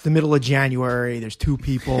 It's the middle of January. There's two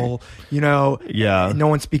people. Yeah. and no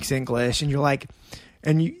one speaks English, and you're like,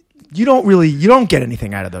 and you don't get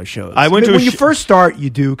anything out of those shows. I went to when a you sh- first start, you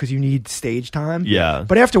do because you need stage time. Yeah.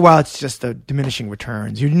 but after a while, it's just a diminishing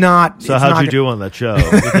returns. You're not. So it's how'd not you gonna- do on that show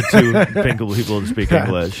with the two people who speak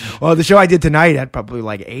English? Well, the show I did tonight had probably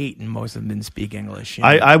like 8, and most of them didn't speak English.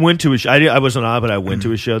 I went to I wasn't on, but I went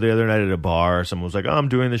to a show the other night at a bar. Someone was like, "Oh, I'm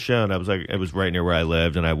doing the show," and I was like, it was right near where I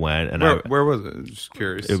lived, and I went, and Where was it? Just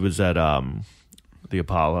curious. it was at the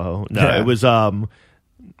Apollo. No, Yeah. it was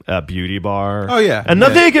a beauty bar. Oh, yeah. and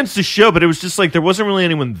nothing Yeah. against the show, but it was just like there wasn't really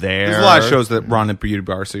anyone there. There's a lot of shows that run at beauty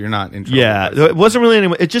bars, so you're not in trouble. Yeah, it wasn't really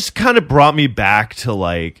anyone. It just kind of brought me back to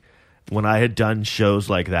like when I had done shows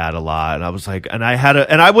like that a lot, and I was like, and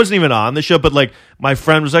I wasn't even on the show, but like my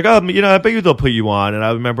friend was like, "Oh, I bet you they'll put you on," and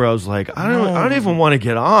I remember I was like, I don't even want to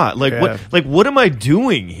get on. Like Yeah. what am I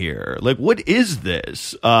doing here? Like what is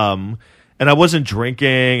this? And I wasn't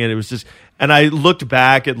drinking, and it was just, and I looked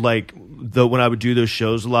back at like when I would do those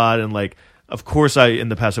shows a lot, and like of course in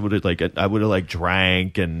the past I would have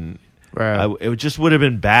drank and. Right. It just would have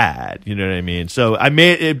been bad, you know what I mean? So I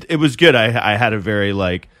made it. It was good. I had a very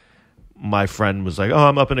like. My friend was like, "Oh,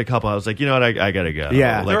 I'm up in a couple." I was like, "You know what? I gotta go."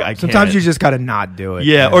 Yeah, like I sometimes can't. you just got to not do it.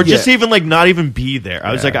 Yeah, or just Yeah. even like not even be there.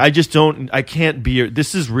 I was Yeah. like, I can't be here.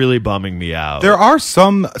 This is really bumming me out. There are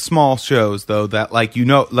some small shows though that like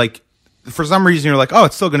like for some reason you're like, oh,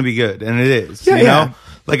 it's still going to be good, and it is. Yeah, you yeah. know,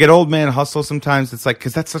 like at Old Man Hustle. Sometimes it's like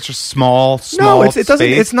because that's such a small. No, it doesn't.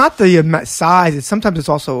 space. It's not the size. It's sometimes it's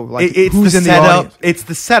also like It's who's the in the setup. audience. It's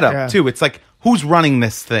the setup Yeah. too. It's like who's running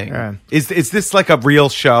this thing. Yeah. Is this like a real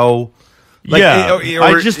show? Like, yeah, or-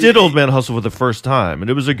 I just did Old Man Hustle for the first time, and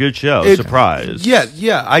it was a good show. Surprise. Yeah,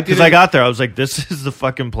 I did. Because I got there, I was like, "This is the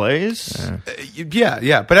fucking place."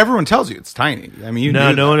 Yeah. But everyone tells you it's tiny. I mean, you No,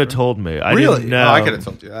 knew no that. one had told me. I Really? didn't know. Oh, I could have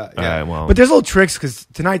told you that. All Yeah. right, well, But there's little tricks because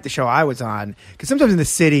tonight the show I was on, because sometimes in the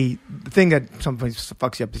city, the thing that sometimes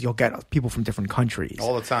fucks you up is you'll get people from different countries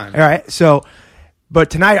All the time. All right, so, but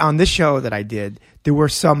tonight on this show that I did, there were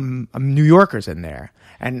some New Yorkers in there,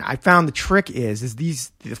 and I found the trick is the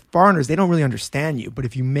foreigners, they don't really understand you, but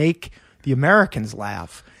if you make the Americans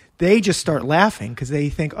laugh, they just start laughing because they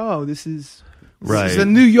think, oh, this is. right. This is a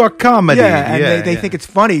New York comedy. Yeah, and they yeah. think it's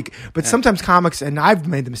funny. But sometimes comics, and I've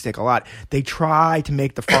made the mistake a lot, they try to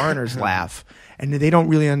make the foreigners laugh, and they don't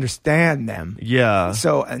really understand them. Yeah.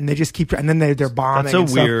 So, and they just keep, and then they're bombing. That's a and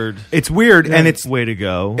stuff. weird It's weird, and it's way to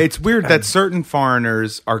go. weird that certain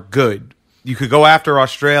foreigners are good. You could go after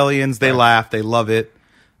Australians; they laugh, they love it.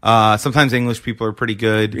 Sometimes English people are pretty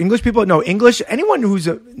good. English people, no, English, anyone who's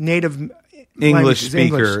a native language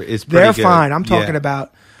speaker is pretty they're good. fine. I'm talking Yeah.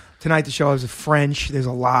 about tonight the show is French. There's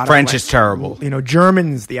a lot French of is terrible.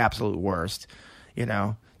 German is the absolute worst.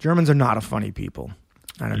 Germans are not a funny people.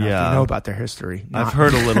 I don't know if Yeah. you know about their history. I've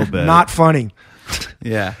heard a little bit. Not funny.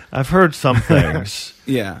 Yeah, I've heard some things.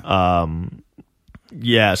 yeah.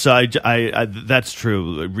 Yeah, so I that's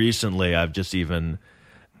true. Recently, I've just even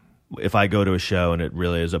if I go to a show and it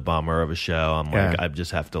really is a bummer of a show, I'm like, Yeah. I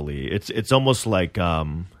just have to leave. It's almost like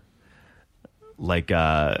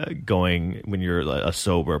going when you're a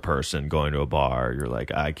sober person going to a bar. You're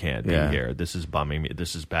like, I can't be Yeah. here. This is bumming me.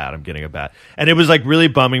 This is bad. I'm getting a bad. And it was like really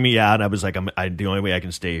bumming me out. And I was like, the only way I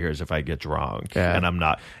can stay here is if I get drunk. Yeah. And I'm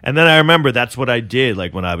not. And then I remember that's what I did.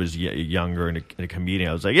 Like when I was younger and a comedian,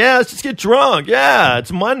 I was like, yeah, let's just get drunk. Yeah,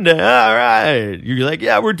 it's Monday. All right. You're like,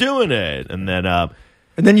 yeah, we're doing it. And then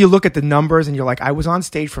And then you look at the numbers and you're like, I was on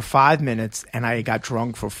stage for 5 minutes and I got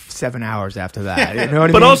drunk for 7 hours after that. You know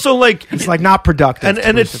what I But mean? also, like, it's like not productive.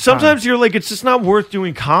 and it's sometimes you're like, it's just not worth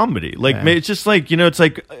doing comedy. Like, it's just like, it's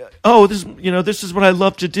like, oh, this is what I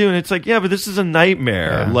love to do, and it's like, yeah, but this is a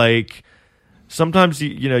nightmare. Yeah. Like, sometimes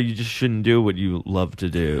you just shouldn't do what you love to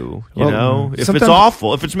do. Well, If it's sometimes-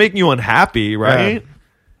 awful, if it's making you unhappy, right?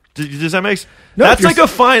 Yeah. Does that make sense? No, That's if like you're a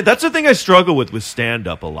fine. That's the thing I struggle with stand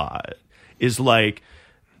up a lot. Is like,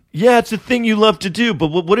 yeah, it's a thing you love to do, but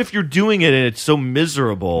what if you're doing it and it's so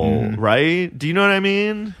miserable, right? Do you know what I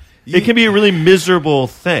mean? It can be a really miserable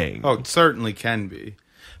thing. Oh, it certainly can be.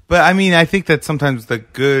 But I mean, I think that sometimes the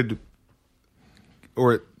good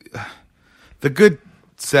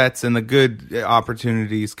sets and the good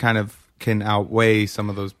opportunities kind of can outweigh some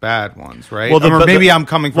of those bad ones, right? Or maybe I'm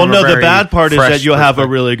coming from the a very bad part is fresh that you'll have a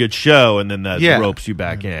perspective. really good show, and then that Yeah. ropes you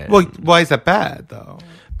back in. Well, why is that bad though?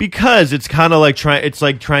 Because it's kind of like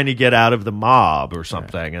trying to get out of the mob or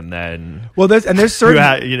something, and then there's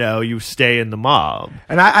certain you stay in the mob.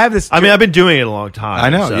 and I have this. I mean, I've been doing it a long time. I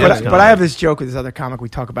know, so yeah. it's but kinda I have like- this joke with this other comic we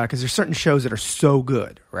talk about because there's certain shows that are so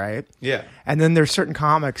good, right? Yeah. And then there's certain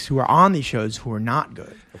comics who are on these shows who are not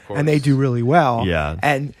good, course. and they do really well. Yeah.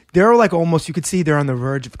 And they're like almost you could see they're on the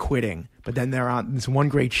verge of quitting, but then they're on this one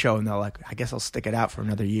great show, and they're like, I guess I'll stick it out for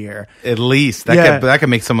another year. At least that Yeah. could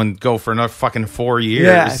make someone go for another fucking 4 years.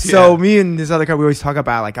 Yeah. So me and this other guy, we always talk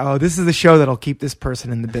about like, oh, this is the show that'll keep this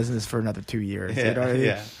person in the business for another 2 years. You know what I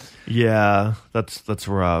mean? Yeah, that's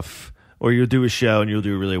rough. Or you'll do a show and you'll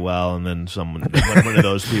do really well, and then one of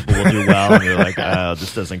those people will do well, and you're like, oh,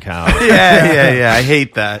 this doesn't count. yeah. I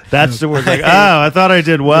hate that. That's the word. Like, oh, I thought I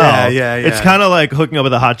did well. Yeah. It's kind of like hooking up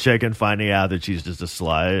with a hot chick and finding out that she's just a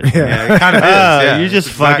slut. Yeah, it kind of is. Oh, Yeah. you just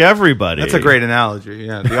It's fuck exact- everybody. That's a great analogy.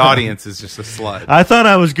 Yeah, the audience is just a slut. I thought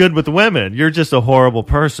I was good with women. You're just a horrible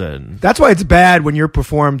person. That's why it's bad when you're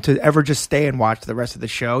performed to ever just stay and watch the rest of the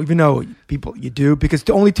show, even though you do, because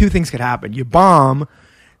only two things could happen. You bomb,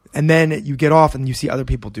 and then you get off and you see other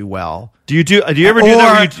people do well. Do you ever do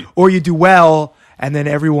that? Where Or you do well, and then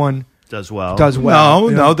everyone does well. does well.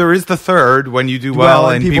 you know? No, there is the third when you do well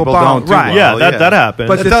and people bomb. don't do Right. well. Yeah, that happens.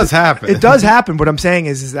 But it does happen. It does happen. What I'm saying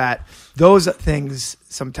is that those things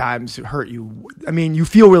sometimes hurt you. I mean, you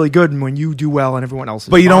feel really good when you do well and everyone else is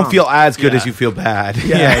But you don't bombed. feel as good Yeah. as you feel bad.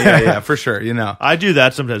 Yeah, for sure. You know. I do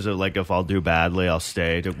that sometimes. Like if I'll do badly, I'll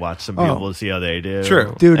stay to watch some people to see how they do.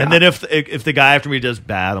 True. Dude, And then if the guy after me does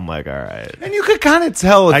bad, I'm like, all right. And you could kind of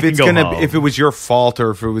tell I if can it's go gonna home. if it was your fault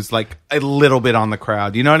or if it was like a little bit on the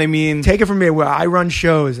crowd. You know what I mean? Take it from me. Where I run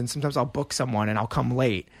shows, and sometimes I'll book someone and I'll come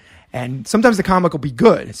late, and sometimes the comic will be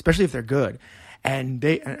good, especially if they're good, and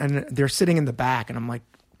they're sitting in the back, and I'm like,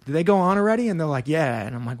 did they go on already? And they're like, yeah,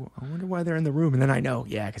 and I'm like, I wonder why they're in the room, and then I know,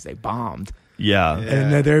 yeah, because they bombed, Yeah.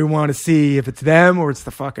 and then they want to see if it's them or it's the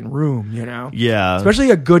fucking room, you know? Yeah. Especially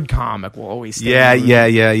a good comic will always stay. Yeah, in the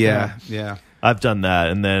room. yeah. I've done that,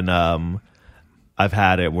 and then I've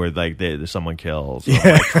had it where like someone kills, and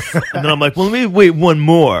then I'm like, well, let me wait one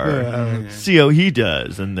more, see how he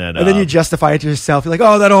does, and then you justify it to yourself. You're like,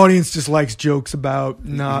 oh, that audience just likes jokes about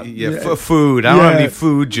not. Food. I don't have Yeah. any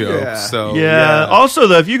food jokes. Yeah. So yeah. Also,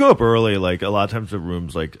 though, if you go up early, like a lot of times the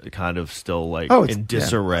room's like kind of still like Oh, it's- in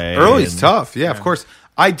disarray. Early's and- tough. Yeah, of course.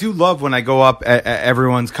 I do love when I go up.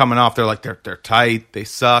 Everyone's coming off. They're like they're tight. They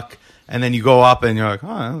suck. And then you go up and you're like,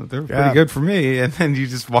 oh, they're pretty good for me. And then you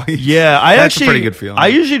just watch. Yeah, That's a pretty good feeling. I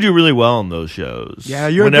usually do really well on those shows. Yeah,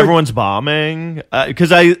 you're when a good- everyone's bombing,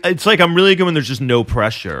 because it's like I'm really good when there's just no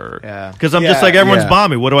pressure. Yeah. because I'm Yeah, just like everyone's yeah.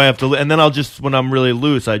 bombing. What do I have to? And then I'll just when I'm really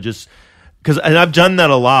loose, and I've done that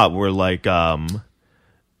a lot. Where like I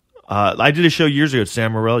did a show years ago that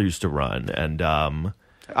Sam Morrell used to run, and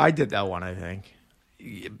I did that one, I think.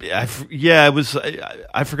 it was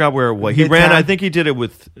I forgot where it was. He Midtown? ran. I think he did it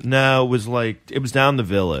with it was like it was down the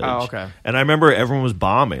Village. Oh, okay. And I remember everyone was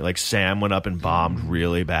bombing. Like Sam went up and bombed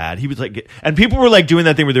really bad. He was like, and people were like doing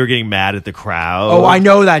that thing where they were getting mad at the crowd. Oh, I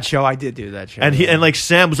know that show. I did do that show. And like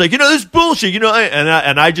Sam was like, this is bullshit,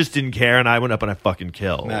 and I just didn't care, and I went up and I fucking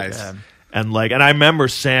killed. Nice. Yeah. And I remember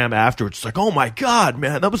Sam afterwards like, oh my God,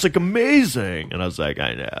 man, that was like amazing. And I was like,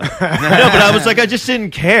 I know. No, but I was like, I just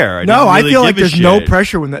didn't care. No, didn't I really feel like give a there's no shit.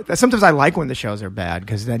 pressure when that. Sometimes I like when the shows are bad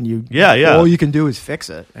because then Yeah. all you can do is fix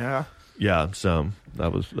it. Yeah. Yeah, so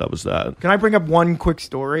that was that. Can I bring up one quick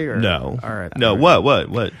story? Or No. All right. No, all right.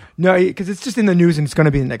 what? No, because it's just in the news and it's going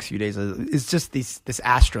to be in the next few days. It's just this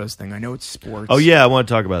Astros thing. I know it's sports. Oh yeah, I want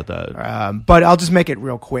to talk about that. But I'll just make it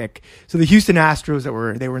real quick. So the Houston Astros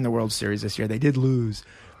they were in the World Series this year. They did lose,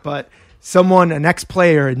 but an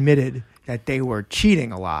ex-player admitted that they were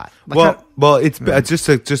cheating a lot. Well, it's just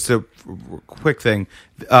a quick thing.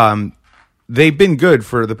 they've been good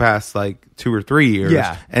for the past like 2 or 3 years.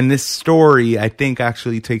 Yeah. And this story, I think,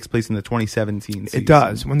 actually takes place in the 2017 season. It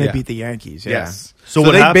does when they Yeah. beat the Yankees. Yeah. Yes. So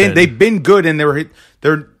what happened? They've been good, and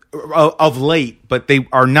they're of late, but they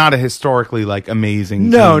are not a historically like amazing.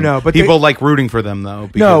 No, team. no, but people like rooting for them though. No,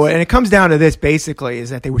 because- and it comes down to this basically is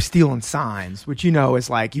that they were stealing signs, which is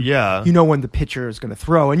like you know when the pitcher is going to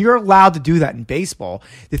throw, and you're allowed to do that in baseball.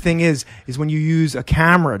 The thing is when you use a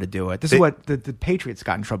camera to do it. This is what the Patriots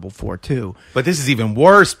got in trouble for too. But this is even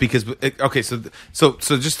worse because so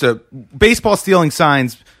just baseball stealing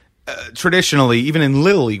signs. Traditionally, even in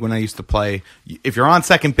Little League when I used to play, if you're on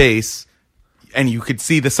second base and you could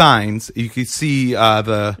see the signs, you could see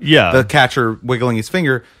the catcher wiggling his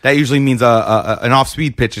finger. That usually means an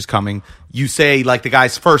off-speed pitch is coming. You say like the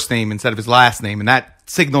guy's first name instead of his last name, and that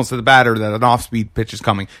signals to the batter that an off-speed pitch is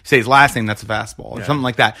coming. You say his last name, that's a fastball or something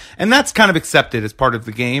like that. And that's kind of accepted as part of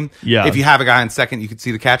the game. Yeah. If you have a guy on second, you could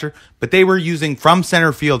see the catcher. But they were using from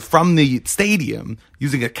center field, from the stadium,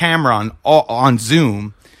 using a camera on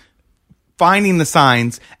Zoom, finding the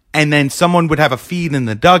signs, and then someone would have a feed in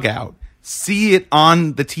the dugout, see it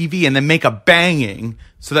on the TV, and then make a banging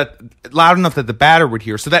so that loud enough that the batter would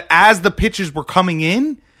hear. So that as the pitches were coming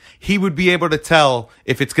in, he would be able to tell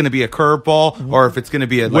if it's going to be a curveball or if it's going to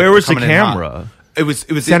be a. Like, Where was the coming in hot. camera? It was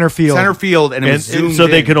Center field. Center field, and it was zoomed so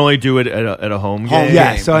they in. could only do it at a home game. Home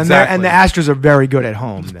Yeah. game, So and exactly. the Astros are very good at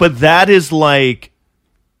home. But that is like.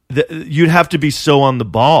 You'd have to be so on the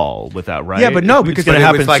ball with that, right? Yeah, but no, because it's going to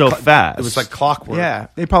But it happen was so like fast. It was like clockwork. yeah,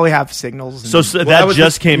 they probably have signals. so that that was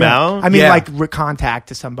just the- came yeah. out. I mean, Yeah. like contact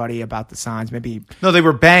to somebody about the signs. Maybe No, they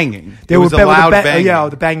were banging. they it were was a loud banging. Yeah,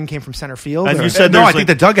 the banging came from center field. And or- you said No, there's I think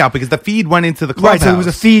like- the dugout because the feed went into the clubhouse. right. So it was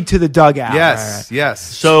a feed to the dugout. Yes, Right. yes.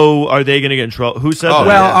 So are they going to get in trouble? Who said Oh, that?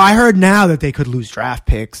 Well, yeah. I heard now that they could lose draft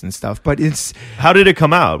picks and stuff, but it's How did it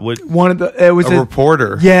come out? What? one of the. It was a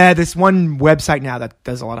reporter. Yeah, this one website now that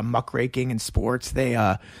does a lot of muckraking in sports.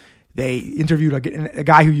 They interviewed a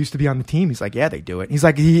guy who used to be on the team. He's like, yeah, they do it. He's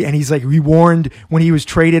like, he warned when he was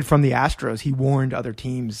traded from the Astros. He warned other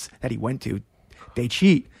teams that he went to, they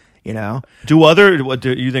cheat. You know, Do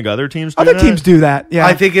you think other teams do other that? teams do that. Yeah,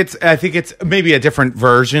 I think it's maybe a different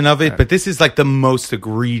version of it, but this is like the most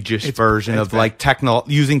egregious version of like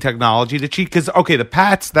using technology to cheat. Because the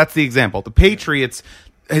Pats, that's the example. The Patriots.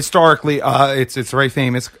 Historically, it's very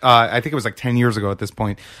famous. I think it was like 10 years ago at this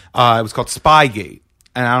point. It was called Spygate.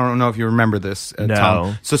 And I don't know if you remember this, No.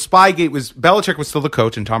 Tom. So Spygate was, Belichick was still the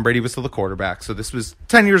coach and Tom Brady was still the quarterback. So this was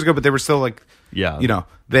 10 years ago, but they were still like,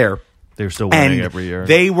 there. They're still winning And every year.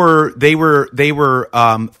 They were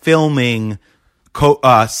filming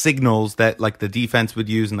signals that like the defense would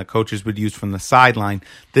use and the coaches would use from the sideline.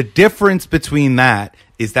 The difference between that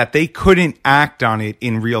is that they couldn't act on it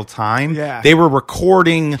in real time. Yeah. They were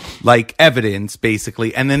recording like evidence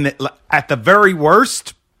basically, and then at the very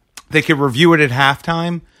worst, they could review it at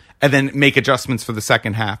halftime and then make adjustments for the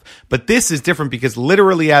second half. But this is different because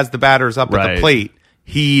literally as the batter's up at Right. the plate,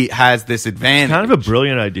 he has this advantage. kind of a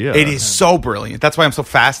brilliant idea. It is so brilliant. That's why I'm so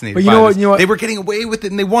fascinated. But by you know what- this. you know what- They were getting away with it,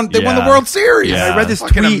 and they won. They won the Yeah. World Series. Yeah. I read this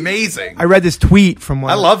Fucking tweet. amazing. I read this tweet from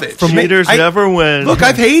one. I love it. From Cheaters never win. Look,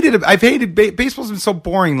 I've hated baseball's been so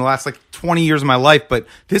boring the last like 20 years of my life, but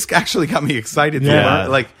this actually got me excited. Yeah. To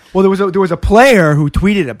learn. Like, Well, there was a player who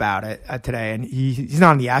tweeted about it today, and he's not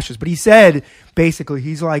on the Astros, but he said basically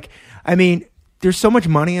he's like, I mean, there's so much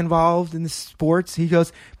money involved in the sports. He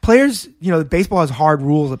goes, players, baseball has hard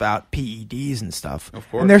rules about PEDs and stuff, Of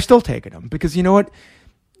course. and they're still taking them because you know what.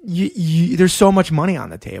 There's so much money on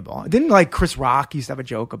the table. Didn't like Chris Rock used to have a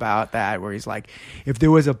joke about that where he's like, if there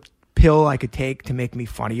was a pill I could take to make me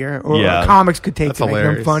funnier, or Yeah. comics could take That's to make them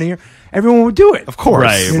hilarious. funnier, everyone would do it. of course,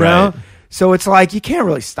 Right. You know? So it's like you can't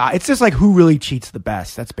really stop. It's just like who really cheats the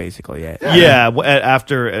best. That's basically it. Yeah,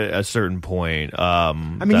 after a certain point. I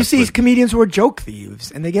mean, you see comedians who are joke thieves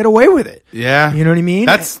and they get away with it. Yeah, You know what I mean?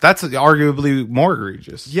 That's arguably more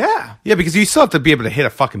egregious. Yeah. Yeah, because you still have to be able to hit a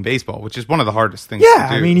fucking baseball, which is one of the hardest things. Yeah.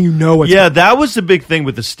 to do. I mean, you know what's Yeah, that was the big thing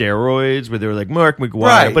with the steroids, where they were like Mark McGuire,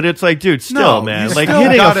 Right. but it's like, dude, still, No, man, you like still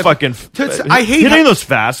hitting gotta- a fucking. I hate hitting how- those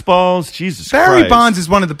fastballs. Jesus Barry Christ. Bonds is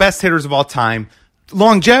one of the best hitters of all time.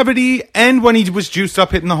 Longevity, and when he was juiced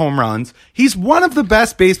up hitting the home runs, he's one of the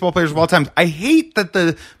best baseball players of all time. I hate that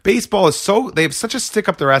the baseball is they have such a stick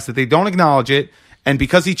up their ass that they don't acknowledge it, and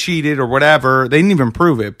because he cheated or whatever, they didn't even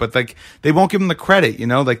prove it, but like they won't give him the credit,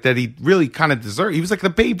 like that he really kind of deserved. He was like the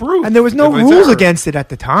Babe Ruth, And there was no of his rules era. against it at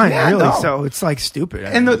the time, Yeah, really. no. So it's like stupid.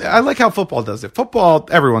 And I like how football does it. Football,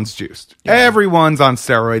 everyone's juiced. Everyone's on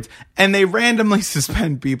steroids. And they randomly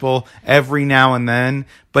suspend people every now and then,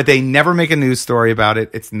 but they never make a news story about it.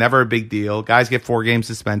 It's never a big deal. Guys get 4-game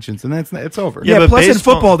suspensions, and then it's over. yeah, but plus in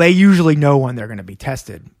baseball- football, they usually know when they're going to be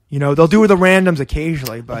tested. They'll do the randoms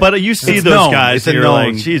occasionally, but you see It's those known. guys, It's a and you're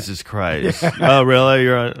known- like, Jesus Christ! Oh, really?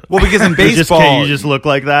 You're on, Well, because in you just, baseball, you just look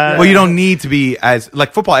like that. well, you don't need to be as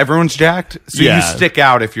like football. Everyone's jacked, so Yeah. you stick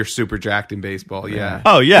out if you're super jacked in baseball. Yeah,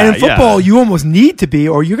 Oh yeah, and in football, yeah. you almost need to be,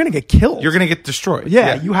 or you're going to get killed. you're gonna get destroyed.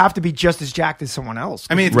 yeah, you have to be just as jacked as someone else.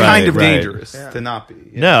 I mean, it's Right, kind of right. dangerous to not be.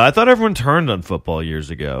 Yeah. No, I thought everyone turned on football years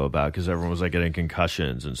ago because everyone was like getting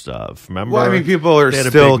concussions and stuff. Remember? Well, I mean, people are They had a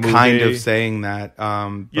still big kind movie. of saying that.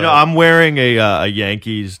 You know, I'm wearing a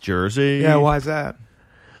Yankees jersey. yeah, why is that?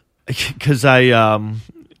 Because I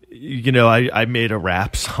made a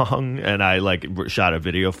rap song and I like shot a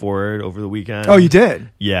video for it over the weekend. Oh, you did?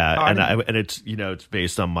 Yeah, Oh, I and it's it's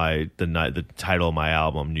based on the title of my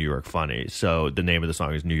album, New York Funny. So the name of the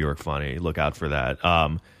song is New York Funny. Look out for that.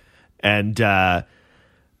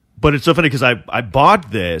 But it's so funny because I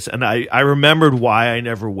bought this and I remembered why I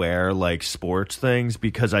never wear like sports things,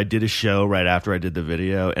 because I did a show right after I did the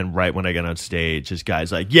video, and right when I get on stage, this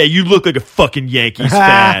guy's like, "Yeah, you look like a fucking Yankees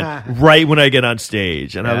fan." Right when I get on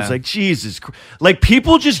stage, and I was Yeah. like, Jesus Christ. Like,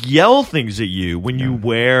 people just yell things at you when you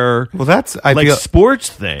wear Well, that's I like feel, sports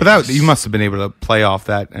things. but that you must have been able to play off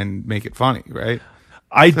that and make it funny, right?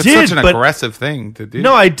 I That's did, such an but aggressive thing to do.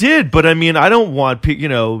 no, I did, but I mean, I don't want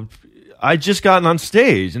I just gotten on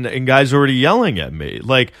stage and guys already yelling at me.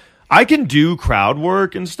 Like, I can do crowd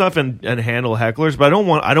work and stuff and handle hecklers, but I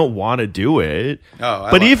don't want to do it. Oh,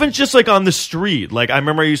 I but like even just like on the street, like I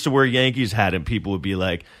remember I used to wear a Yankees hat and people would be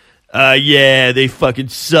like, yeah, they fucking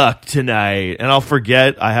suck tonight. And I'll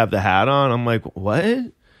forget I have the hat on. I'm like, what?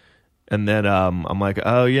 And then I'm like,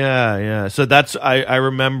 oh yeah. So that's I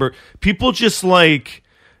remember people just like,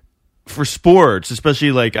 for sports,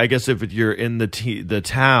 especially like I guess if you're in the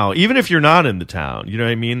town, even if you're not in the town, you know what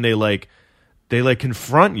I mean? They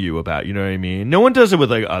confront you about, you know what I mean? No one does it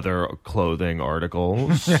with like other clothing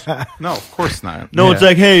articles. No, of course not. No one's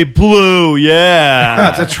like, hey, blue, yeah.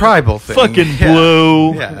 It's a tribal thing. Fucking Yeah.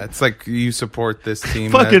 blue. Yeah, it's like you support this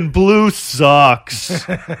team. Fucking blue sucks.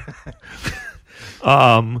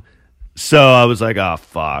 So I was like, oh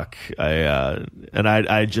fuck.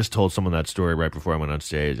 I just told someone that story right before I went on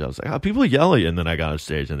stage. I was like, oh, people yell at you, and then I got on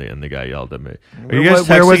stage and the guy yelled at me. Are you guys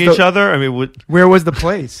Where was texting each the- other? I mean, what Where was the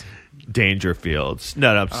place? Dangerfields?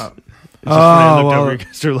 No, I'm just, it's just Oh, when I looked well. over, you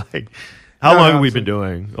guys are like, how No, long no, have we I'm been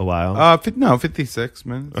doing? A while. 56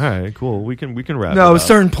 minutes. All right, cool. We can wrap. No, it up.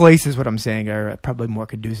 certain places, what I'm saying, are probably more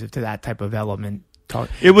conducive to that type of element.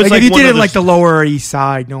 It was like if you one did of it like those- the Lower East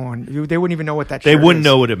Side, they wouldn't even know what that. They shirt wouldn't is.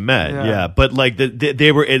 know what it meant, Yeah. yeah. But like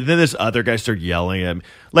they were, and then this other guy started yelling at me.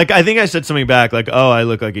 Like I think I said something back, like, "Oh, I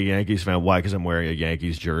look like a Yankees fan. Why? Because I'm wearing a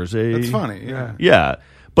Yankees jersey." That's funny. Yeah. Yeah,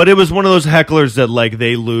 but it was one of those hecklers that like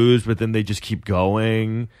they lose, but then they just keep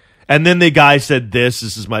going. And then the guy said, "This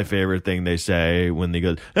is my favorite thing they say when they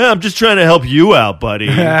go, I'm just trying to help you out, buddy."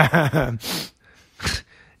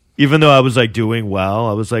 Even though I was like doing well,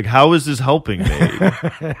 I was like, "How is this helping me?"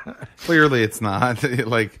 Clearly, it's not.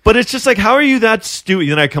 Like, But it's just like, how are you that stupid?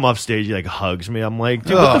 Then I come off stage, he like hugs me. I'm like,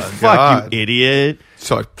 dude, what the Oh, fuck, God. you idiot?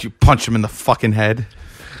 so you punch him in the fucking head.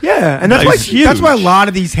 Yeah, and that's It's why that's why a huge. lot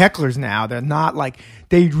of these hecklers now, they're not like,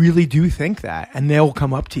 they really do think that, and they'll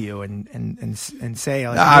come up to you and say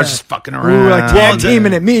like, I was just fucking we were like around. tag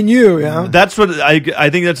teaming it, me and you, you know? That's what I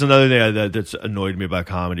think. That's another thing that's annoyed me about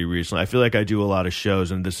comedy recently. I feel like I do a lot of shows,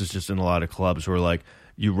 and this is just in a lot of clubs where like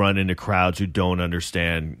you run into crowds who don't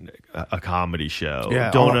understand a comedy show.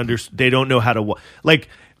 Yeah. They don't know how to like.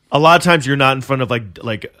 A lot of times you're not in front of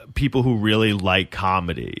like people who really like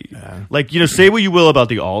comedy. Like, say what you will about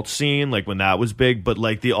the alt scene, like when that was big, but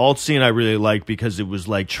like the alt scene I really liked because it was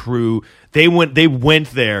like true. They went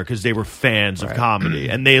there because they were fans of comedy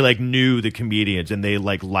and they like knew the comedians and they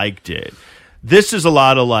like liked it. This is a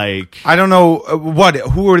lot of like, I don't know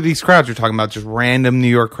who are these crowds you're talking about? Just random New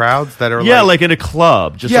York crowds that are like in a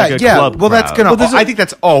club, just yeah, like a yeah. club. Well, that's crowd. gonna. I think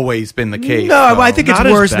that's always been the case. No, though. I think it's Not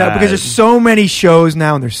as worse now because bad. there's so many shows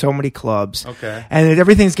now and there's so many clubs. Okay. And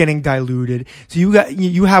everything's getting diluted. So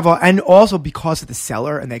you have and also because of the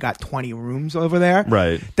cellar and they got 20 rooms over there.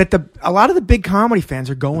 Right. That a lot of the big comedy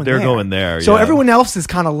fans are going They're there. going there, So yeah. everyone else is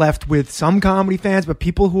kind of left with some comedy fans, but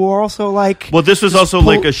people who are also like Well, this was just also pull-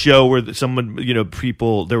 like a show where someone when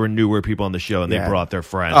people, there were newer people on the show and they Yeah. brought their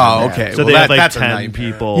friends. Oh, okay. So Well, they had like that's a 10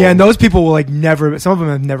 nightmare. people. Yeah, and those people will like never. Some of them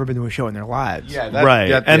have never been to a show in their lives.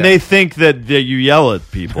 Right, and they think that you yell at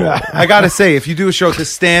people. I gotta say, if you do a show at the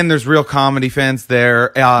Stand, there's real comedy fans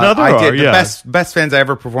there. No, there I are, did the yeah. best fans I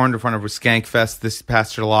ever performed in front of was Skankfest this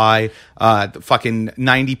past July. The fucking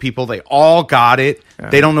 90 people, they all got it.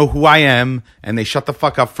 They don't know who I am, and they shut the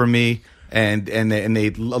fuck up for me. And they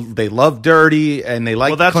love dirty, and they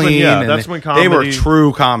like Well, that's when- clean. yeah, and that's they, when they were comedy-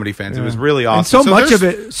 true comedy fans. It was really awesome. And so much of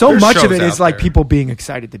it, there's much of shows it is out like there. people being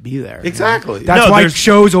excited to be there. you know? Exactly. That's No, why there's-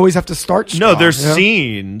 shows always have to start. Strong, No, there's you know?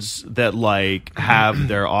 scenes that like have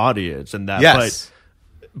their audience and that. Yes.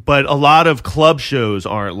 But a lot of club shows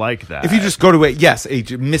aren't like that. If you just go to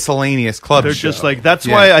a miscellaneous club they're show. just like that's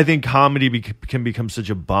Yeah. why I think comedy can become such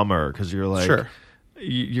a bummer because you're like, Sure.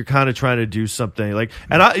 you're kind of trying to do something like,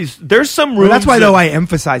 and there's some rooms. Well, that's why that- though I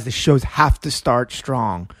emphasize the shows have to start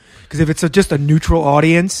strong because if it's just a neutral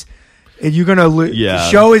audience, you're gonna Yeah. the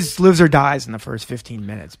show lives or dies in the first 15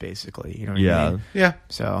 minutes, basically. You know what I Yeah. mean? Yeah.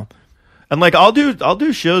 So And like I'll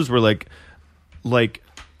do shows where like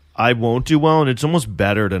I won't do well, and it's almost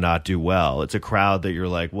better to not do well. It's a crowd that you're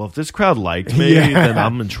like, well, if this crowd liked me, Yeah. then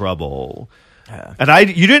I'm in trouble. And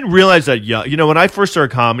you didn't realize that, when I first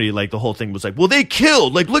started comedy, like the whole thing was like, well, they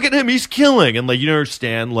killed. Like, look at him, he's killing, and like you don't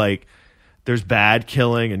understand, like there's bad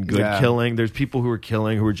killing and good Yeah. killing. There's people who are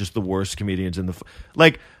killing who are just the worst comedians in the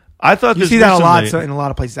like. I thought you this see that a lot recently- in a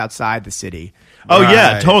lot of places outside the city. Oh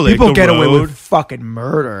yeah, Right. totally. People Like, the get away road. with fucking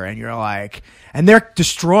murder, and you're like, and they're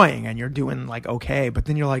destroying, and you're doing like okay, but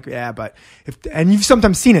then you're like, yeah, but and you've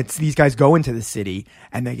sometimes seen it. These guys go into the city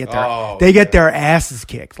and they get their asses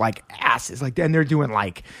kicked, like asses, like, and they're doing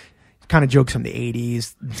like kind of jokes from the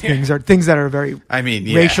 '80s. Things that are very, I mean,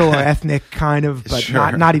 yeah. racial or ethnic kind of, but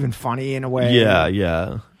Sure. not even funny in a way.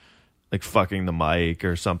 Yeah, like fucking the mic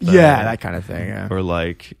or something. yeah, that kind of thing. Yeah. Or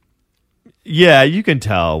like, yeah, you can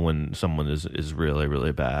tell when someone is really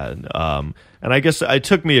really bad. And I guess it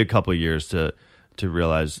took me a couple of years to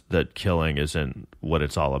realize that killing isn't what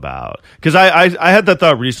it's all about. Because I had that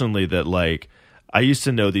thought recently that like I used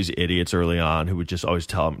to know these idiots early on who would just always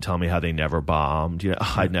tell me how they never bombed.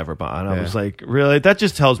 I'd never bombed. And I was like, really? That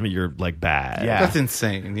just tells me you're like bad. Yeah. That's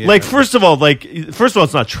insane. Yeah. Like first of all,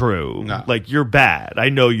 it's not true. No. Like you're bad. I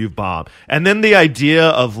know you've bombed. And then the idea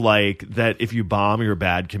of like that if you bomb, you're a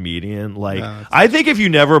bad comedian. Like No, it's- I think if you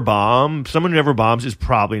never bomb, someone who never bombs is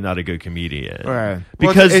probably not a good comedian. Right.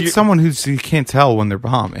 Because it's you- someone you can't tell when they're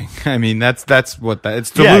bombing. I mean, that's what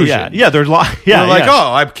it's yeah, delusion. yeah. There's yeah, They're like, yeah.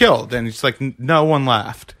 oh, I'm killed, and it's like no one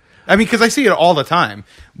laughed. I mean, because I see it all the time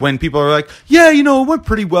when people are like, yeah, it went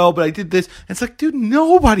pretty well, but I did this. And it's like, dude,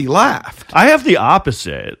 nobody laughed. I have the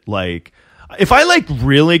opposite. Like, if I like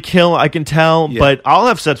really kill, I can tell. Yeah. But I'll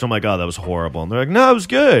have sets where I'm like, oh, that was horrible, and they're like, no, it was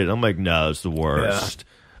good. I'm like, no, it's the worst.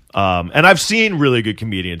 And I've seen really good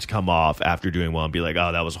comedians come off after doing well and be like,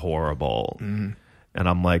 oh, that was horrible. And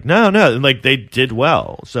I'm like, no, and like they did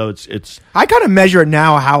well. So it's I kind of measure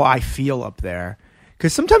now how I feel up there.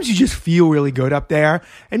 Because sometimes you just feel really good up there.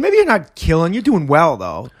 And maybe you're not killing. You're doing well,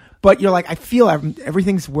 though. But you're like, I feel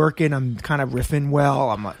everything's working. I'm kind of riffing well.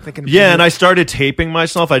 I'm thinking. yeah. And I started taping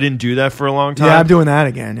myself. I didn't do that for a long time. Yeah, I'm doing that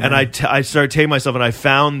again. Yeah. And I started taping myself, and I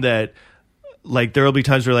found that like there will be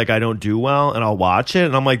times where like I don't do well, and I'll watch it,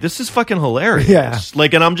 and I'm like, this is fucking hilarious. Yeah.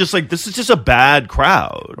 Like, and I'm just like, this is just a bad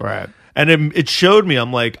crowd. Right. And it showed me.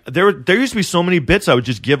 I'm like, there used to be so many bits I would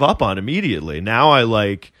just give up on immediately. Now I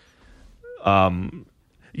like,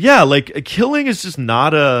 yeah, like killing is just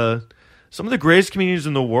not a. Some of the greatest comedians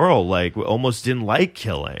in the world like almost didn't like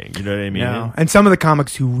killing. You know what I mean? No. And some of the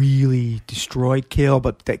comics who really destroyed kill,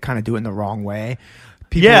 but they kind of do it in the wrong way.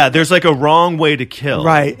 People, Yeah, there's like a wrong way to kill.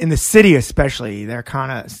 right. In the city, especially, they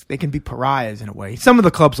can be pariahs in a way. Some of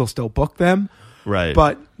the clubs will still book them, Right.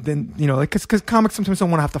 but then because comics sometimes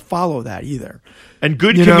don't want to have to follow that either. And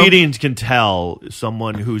good You know? comedians can tell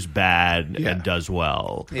someone who's bad Yeah. and does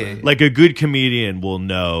well. Yeah. Like a good comedian will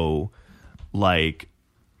know, like,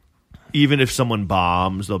 even if someone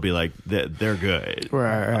bombs, they'll be like, they're good.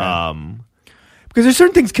 Right. Because there's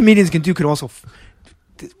certain things comedians can do could also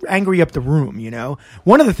angry up the room,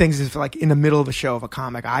 One of the things is like in the middle of a show of a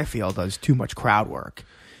comic I feel does too much crowd work.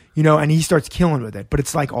 And he starts killing with it, but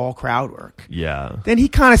it's like all crowd work. Yeah. Then he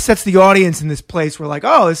kind of sets the audience in this place where like,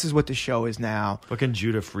 oh, this is what the show is now. Fucking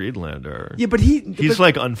Judah Friedlander. Yeah, but He's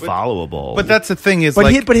like unfollowable. But that's the thing is, But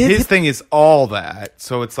like, his his thing is all that.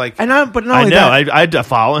 So it's like, but not I only know. that, I had to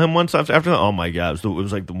follow him once after that. Oh my God. It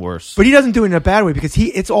was like the worst. but he doesn't do it in a bad way because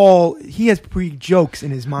he has pre jokes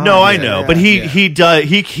in his mind. no, I know. yeah, But yeah. he does.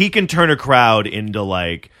 He can turn a crowd into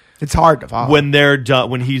like It's hard to follow. when they're done,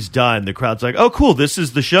 when he's done, the crowd's like, "Oh, cool, this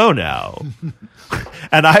is the show now."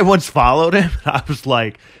 And I once followed him. I was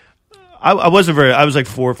like, I wasn't very. I was like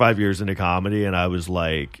 4 or 5 years into comedy, and I was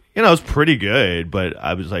like, it was pretty good, but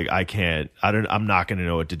I was like, I'm not going to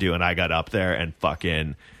know what to do. And I got up there, and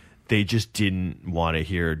fucking, they just didn't want to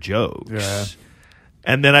hear jokes. Yeah.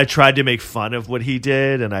 And then I tried to make fun of what he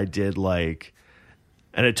did, and I did like.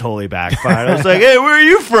 And it totally backfired. I was like, "Hey, where are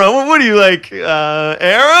you from? What are you like,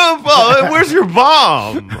 Arab? Oh, where's your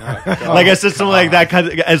bomb?" Like I said something like that, kind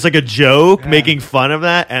of as like a joke, making fun of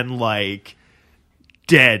that, and like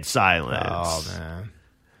dead silence. Oh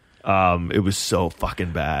man. It was so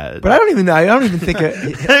fucking bad. But I don't even think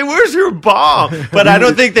it. Hey, where's your bomb? But I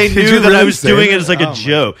don't think they Did knew you that I really was say doing it that? as like a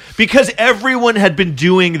joke, because everyone had been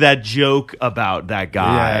doing that joke about that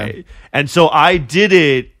guy, Yeah. and so I did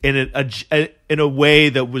it in a way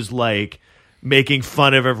that was like making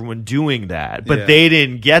fun of everyone doing that, but Yeah. they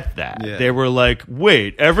didn't get that. Yeah. They were like,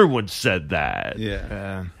 "Wait, everyone said that,"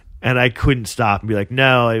 Yeah. and I couldn't stop and be like,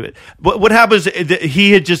 "No." But what happens?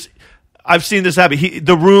 He had just. I've seen this happen.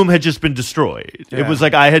 The room had just been destroyed. Yeah. It was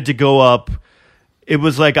like I had to go up. It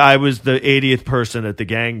was like I was the 80th person at the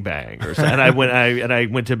gangbang, or something. And I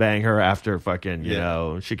went to bang her after fucking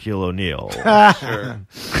Shaquille O'Neal. Sure.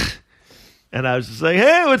 And I was just like,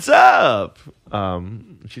 "Hey, what's up?"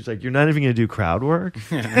 She's like, "You're not even gonna do crowd work?"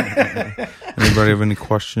 Anybody have any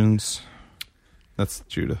questions? That's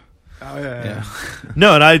Judah. Oh yeah.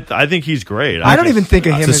 No, and I think he's great. I don't even think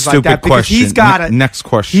of him It's a as like that stupid because question. he's got a Next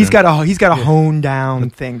question. He's got a hone down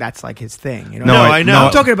thing that's like his thing. You know? No, I know.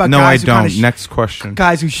 I'm talking about no, guys I who don't. kinda Next question.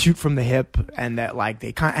 guys who shoot from the hip and that like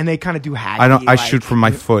they kind of do hacky. I don't. I like- shoot from my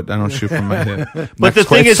foot. I don't shoot from my hip. But Next the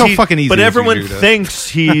thing question. is, so fucking easy. But as you everyone do that. thinks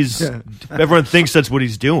he's. Everyone thinks that's what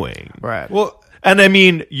he's doing. right. Well, And I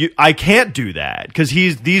mean, I can't do that because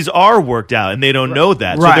these are worked out, and they don't know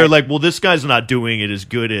that. So Right. they're like, "Well, this guy's not doing it as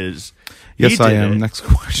good as." yes, he I did am. it. Next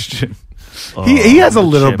question. Oh, He has a the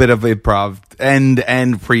little chimp. bit of improv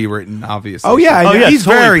and pre-written, obviously. Oh, yeah, I know. yeah, he's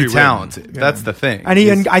totally very pre-written. talented. That's the thing.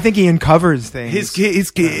 And I think he uncovers things.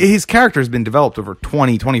 his character has been developed over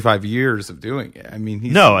 20, 25 years of doing it. I mean,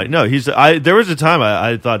 he's, No, he's. There was a time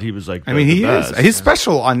I thought he was like. I mean, the he is. best. His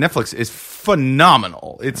special on Netflix is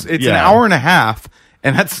phenomenal. It's an Yeah. hour and a half,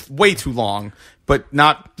 and that's way too long. But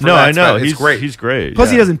not. For No, that I know. It's He's great. He's great. Plus,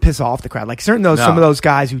 he yeah. doesn't piss off the crowd. Like some No. of those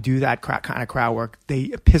guys who do that kind of crowd work, they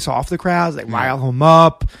piss off the crowds. They rile them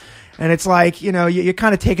up, and it's like you're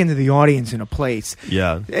kind of taken to the audience in a place.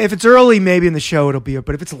 Yeah. If it's early, maybe in the show it'll be,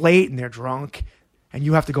 but if it's late and they're drunk, and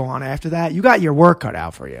you have to go on after that, you got your work cut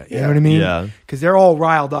out for you. You know what I mean? Yeah. Because they're all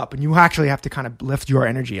riled up, and you actually have to kind of lift your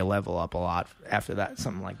energy a level up a lot after that,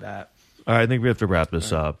 something like that. All right, I think we have to wrap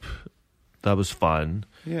this up. That was fun.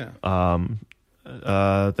 Yeah.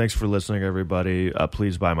 Thanks for listening, everybody.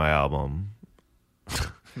 Please buy my album.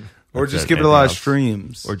 Or That's just it. give it a lot of Anything else?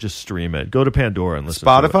 streams. Or just stream it. Go to Pandora and listen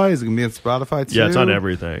to it. Spotify? Is it going to be on Spotify too? Yeah, it's on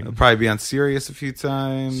everything. It'll probably be on Sirius a few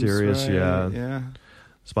times. Sirius, right? yeah. Yeah.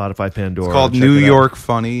 Spotify, Pandora. It's called Check New it out. York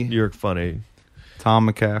Funny. New York Funny. Tom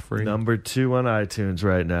McCaffrey. Number 2 on iTunes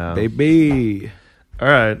right now. Baby. All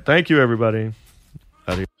right. Thank you, everybody.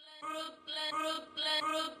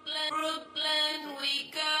 Brooklyn, we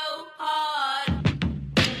go hard.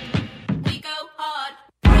 We go hard.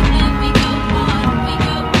 Brooklyn, we go hard. We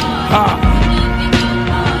go hard. Brooklyn, we go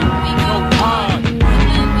hard. We go hard.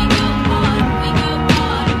 Brooklyn, we go hard. We go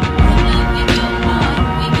hard. Brooklyn, we go hard.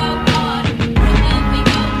 We go hard. Brooklyn, we go hard. We go hard. Brooklyn, we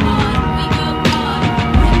go hard. We go hard.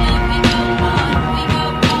 Brooklyn, we go hard. We go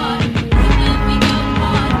hard. Brooklyn, we go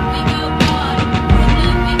hard.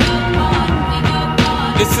 We go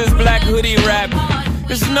hard. This is Black Hoodie Rap.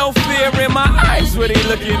 There's no fear in my eyes, what they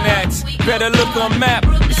looking at? Better look on map.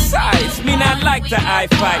 Besides, me not like the eye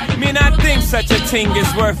fight. Me not think such a thing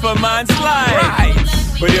is worth a man's life. Right.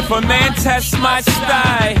 But if a man tests my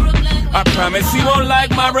style, I promise he won't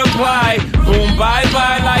like my reply. Boom,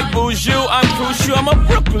 bye-bye like Boujou. I'm crucial, I'm a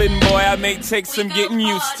Brooklyn boy. I may take some getting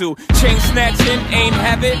used to. Chain snatching, ain't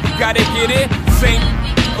have it, gotta get it. Same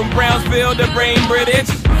from Brownsville to Brain British.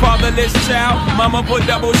 Fatherless child, mama put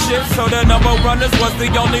double shift, so the number runners was the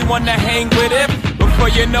only one to hang with it. Before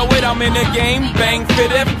you know it, I'm in the game, bang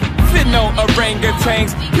fit it. Fit no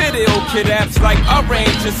orangutans, pit ill kidnaps like a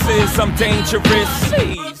ranger says I'm dangerous.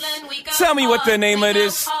 Jeez. Tell me what the name of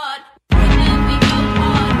this.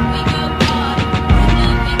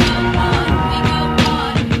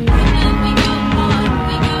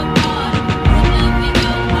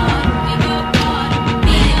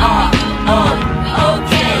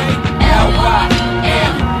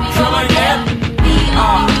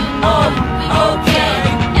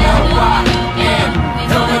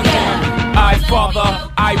 Father,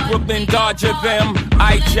 I Brooklyn Dodger them.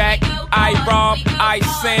 I jack, I rob, I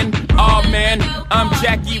sin. Oh man, I'm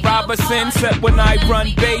Jackie Robinson. Except when I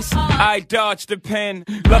run base, I dodge the pen.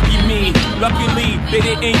 Lucky me, luckily they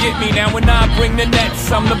didn't get me. Now when I bring the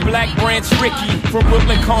nets, I'm the Black Branch Ricky from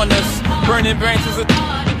Brooklyn corners. Burning branches of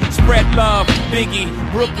spread love, Biggie,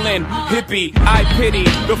 Brooklyn, hippie. I pity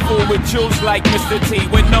the fool with jewels like Mr. T.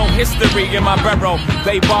 With no history in my barrel,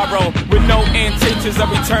 they borrow. With no intentions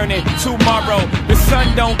of returning tomorrow. The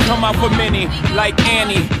sun don't come out for many, like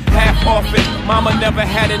Annie. Half orphan, mama never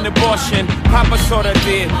had an abortion. Papa sorta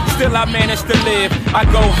did, still I managed to live. I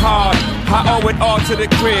go hard, I owe it all to the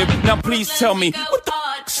crib. Now please tell me, what the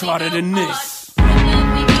fuck's harder than this?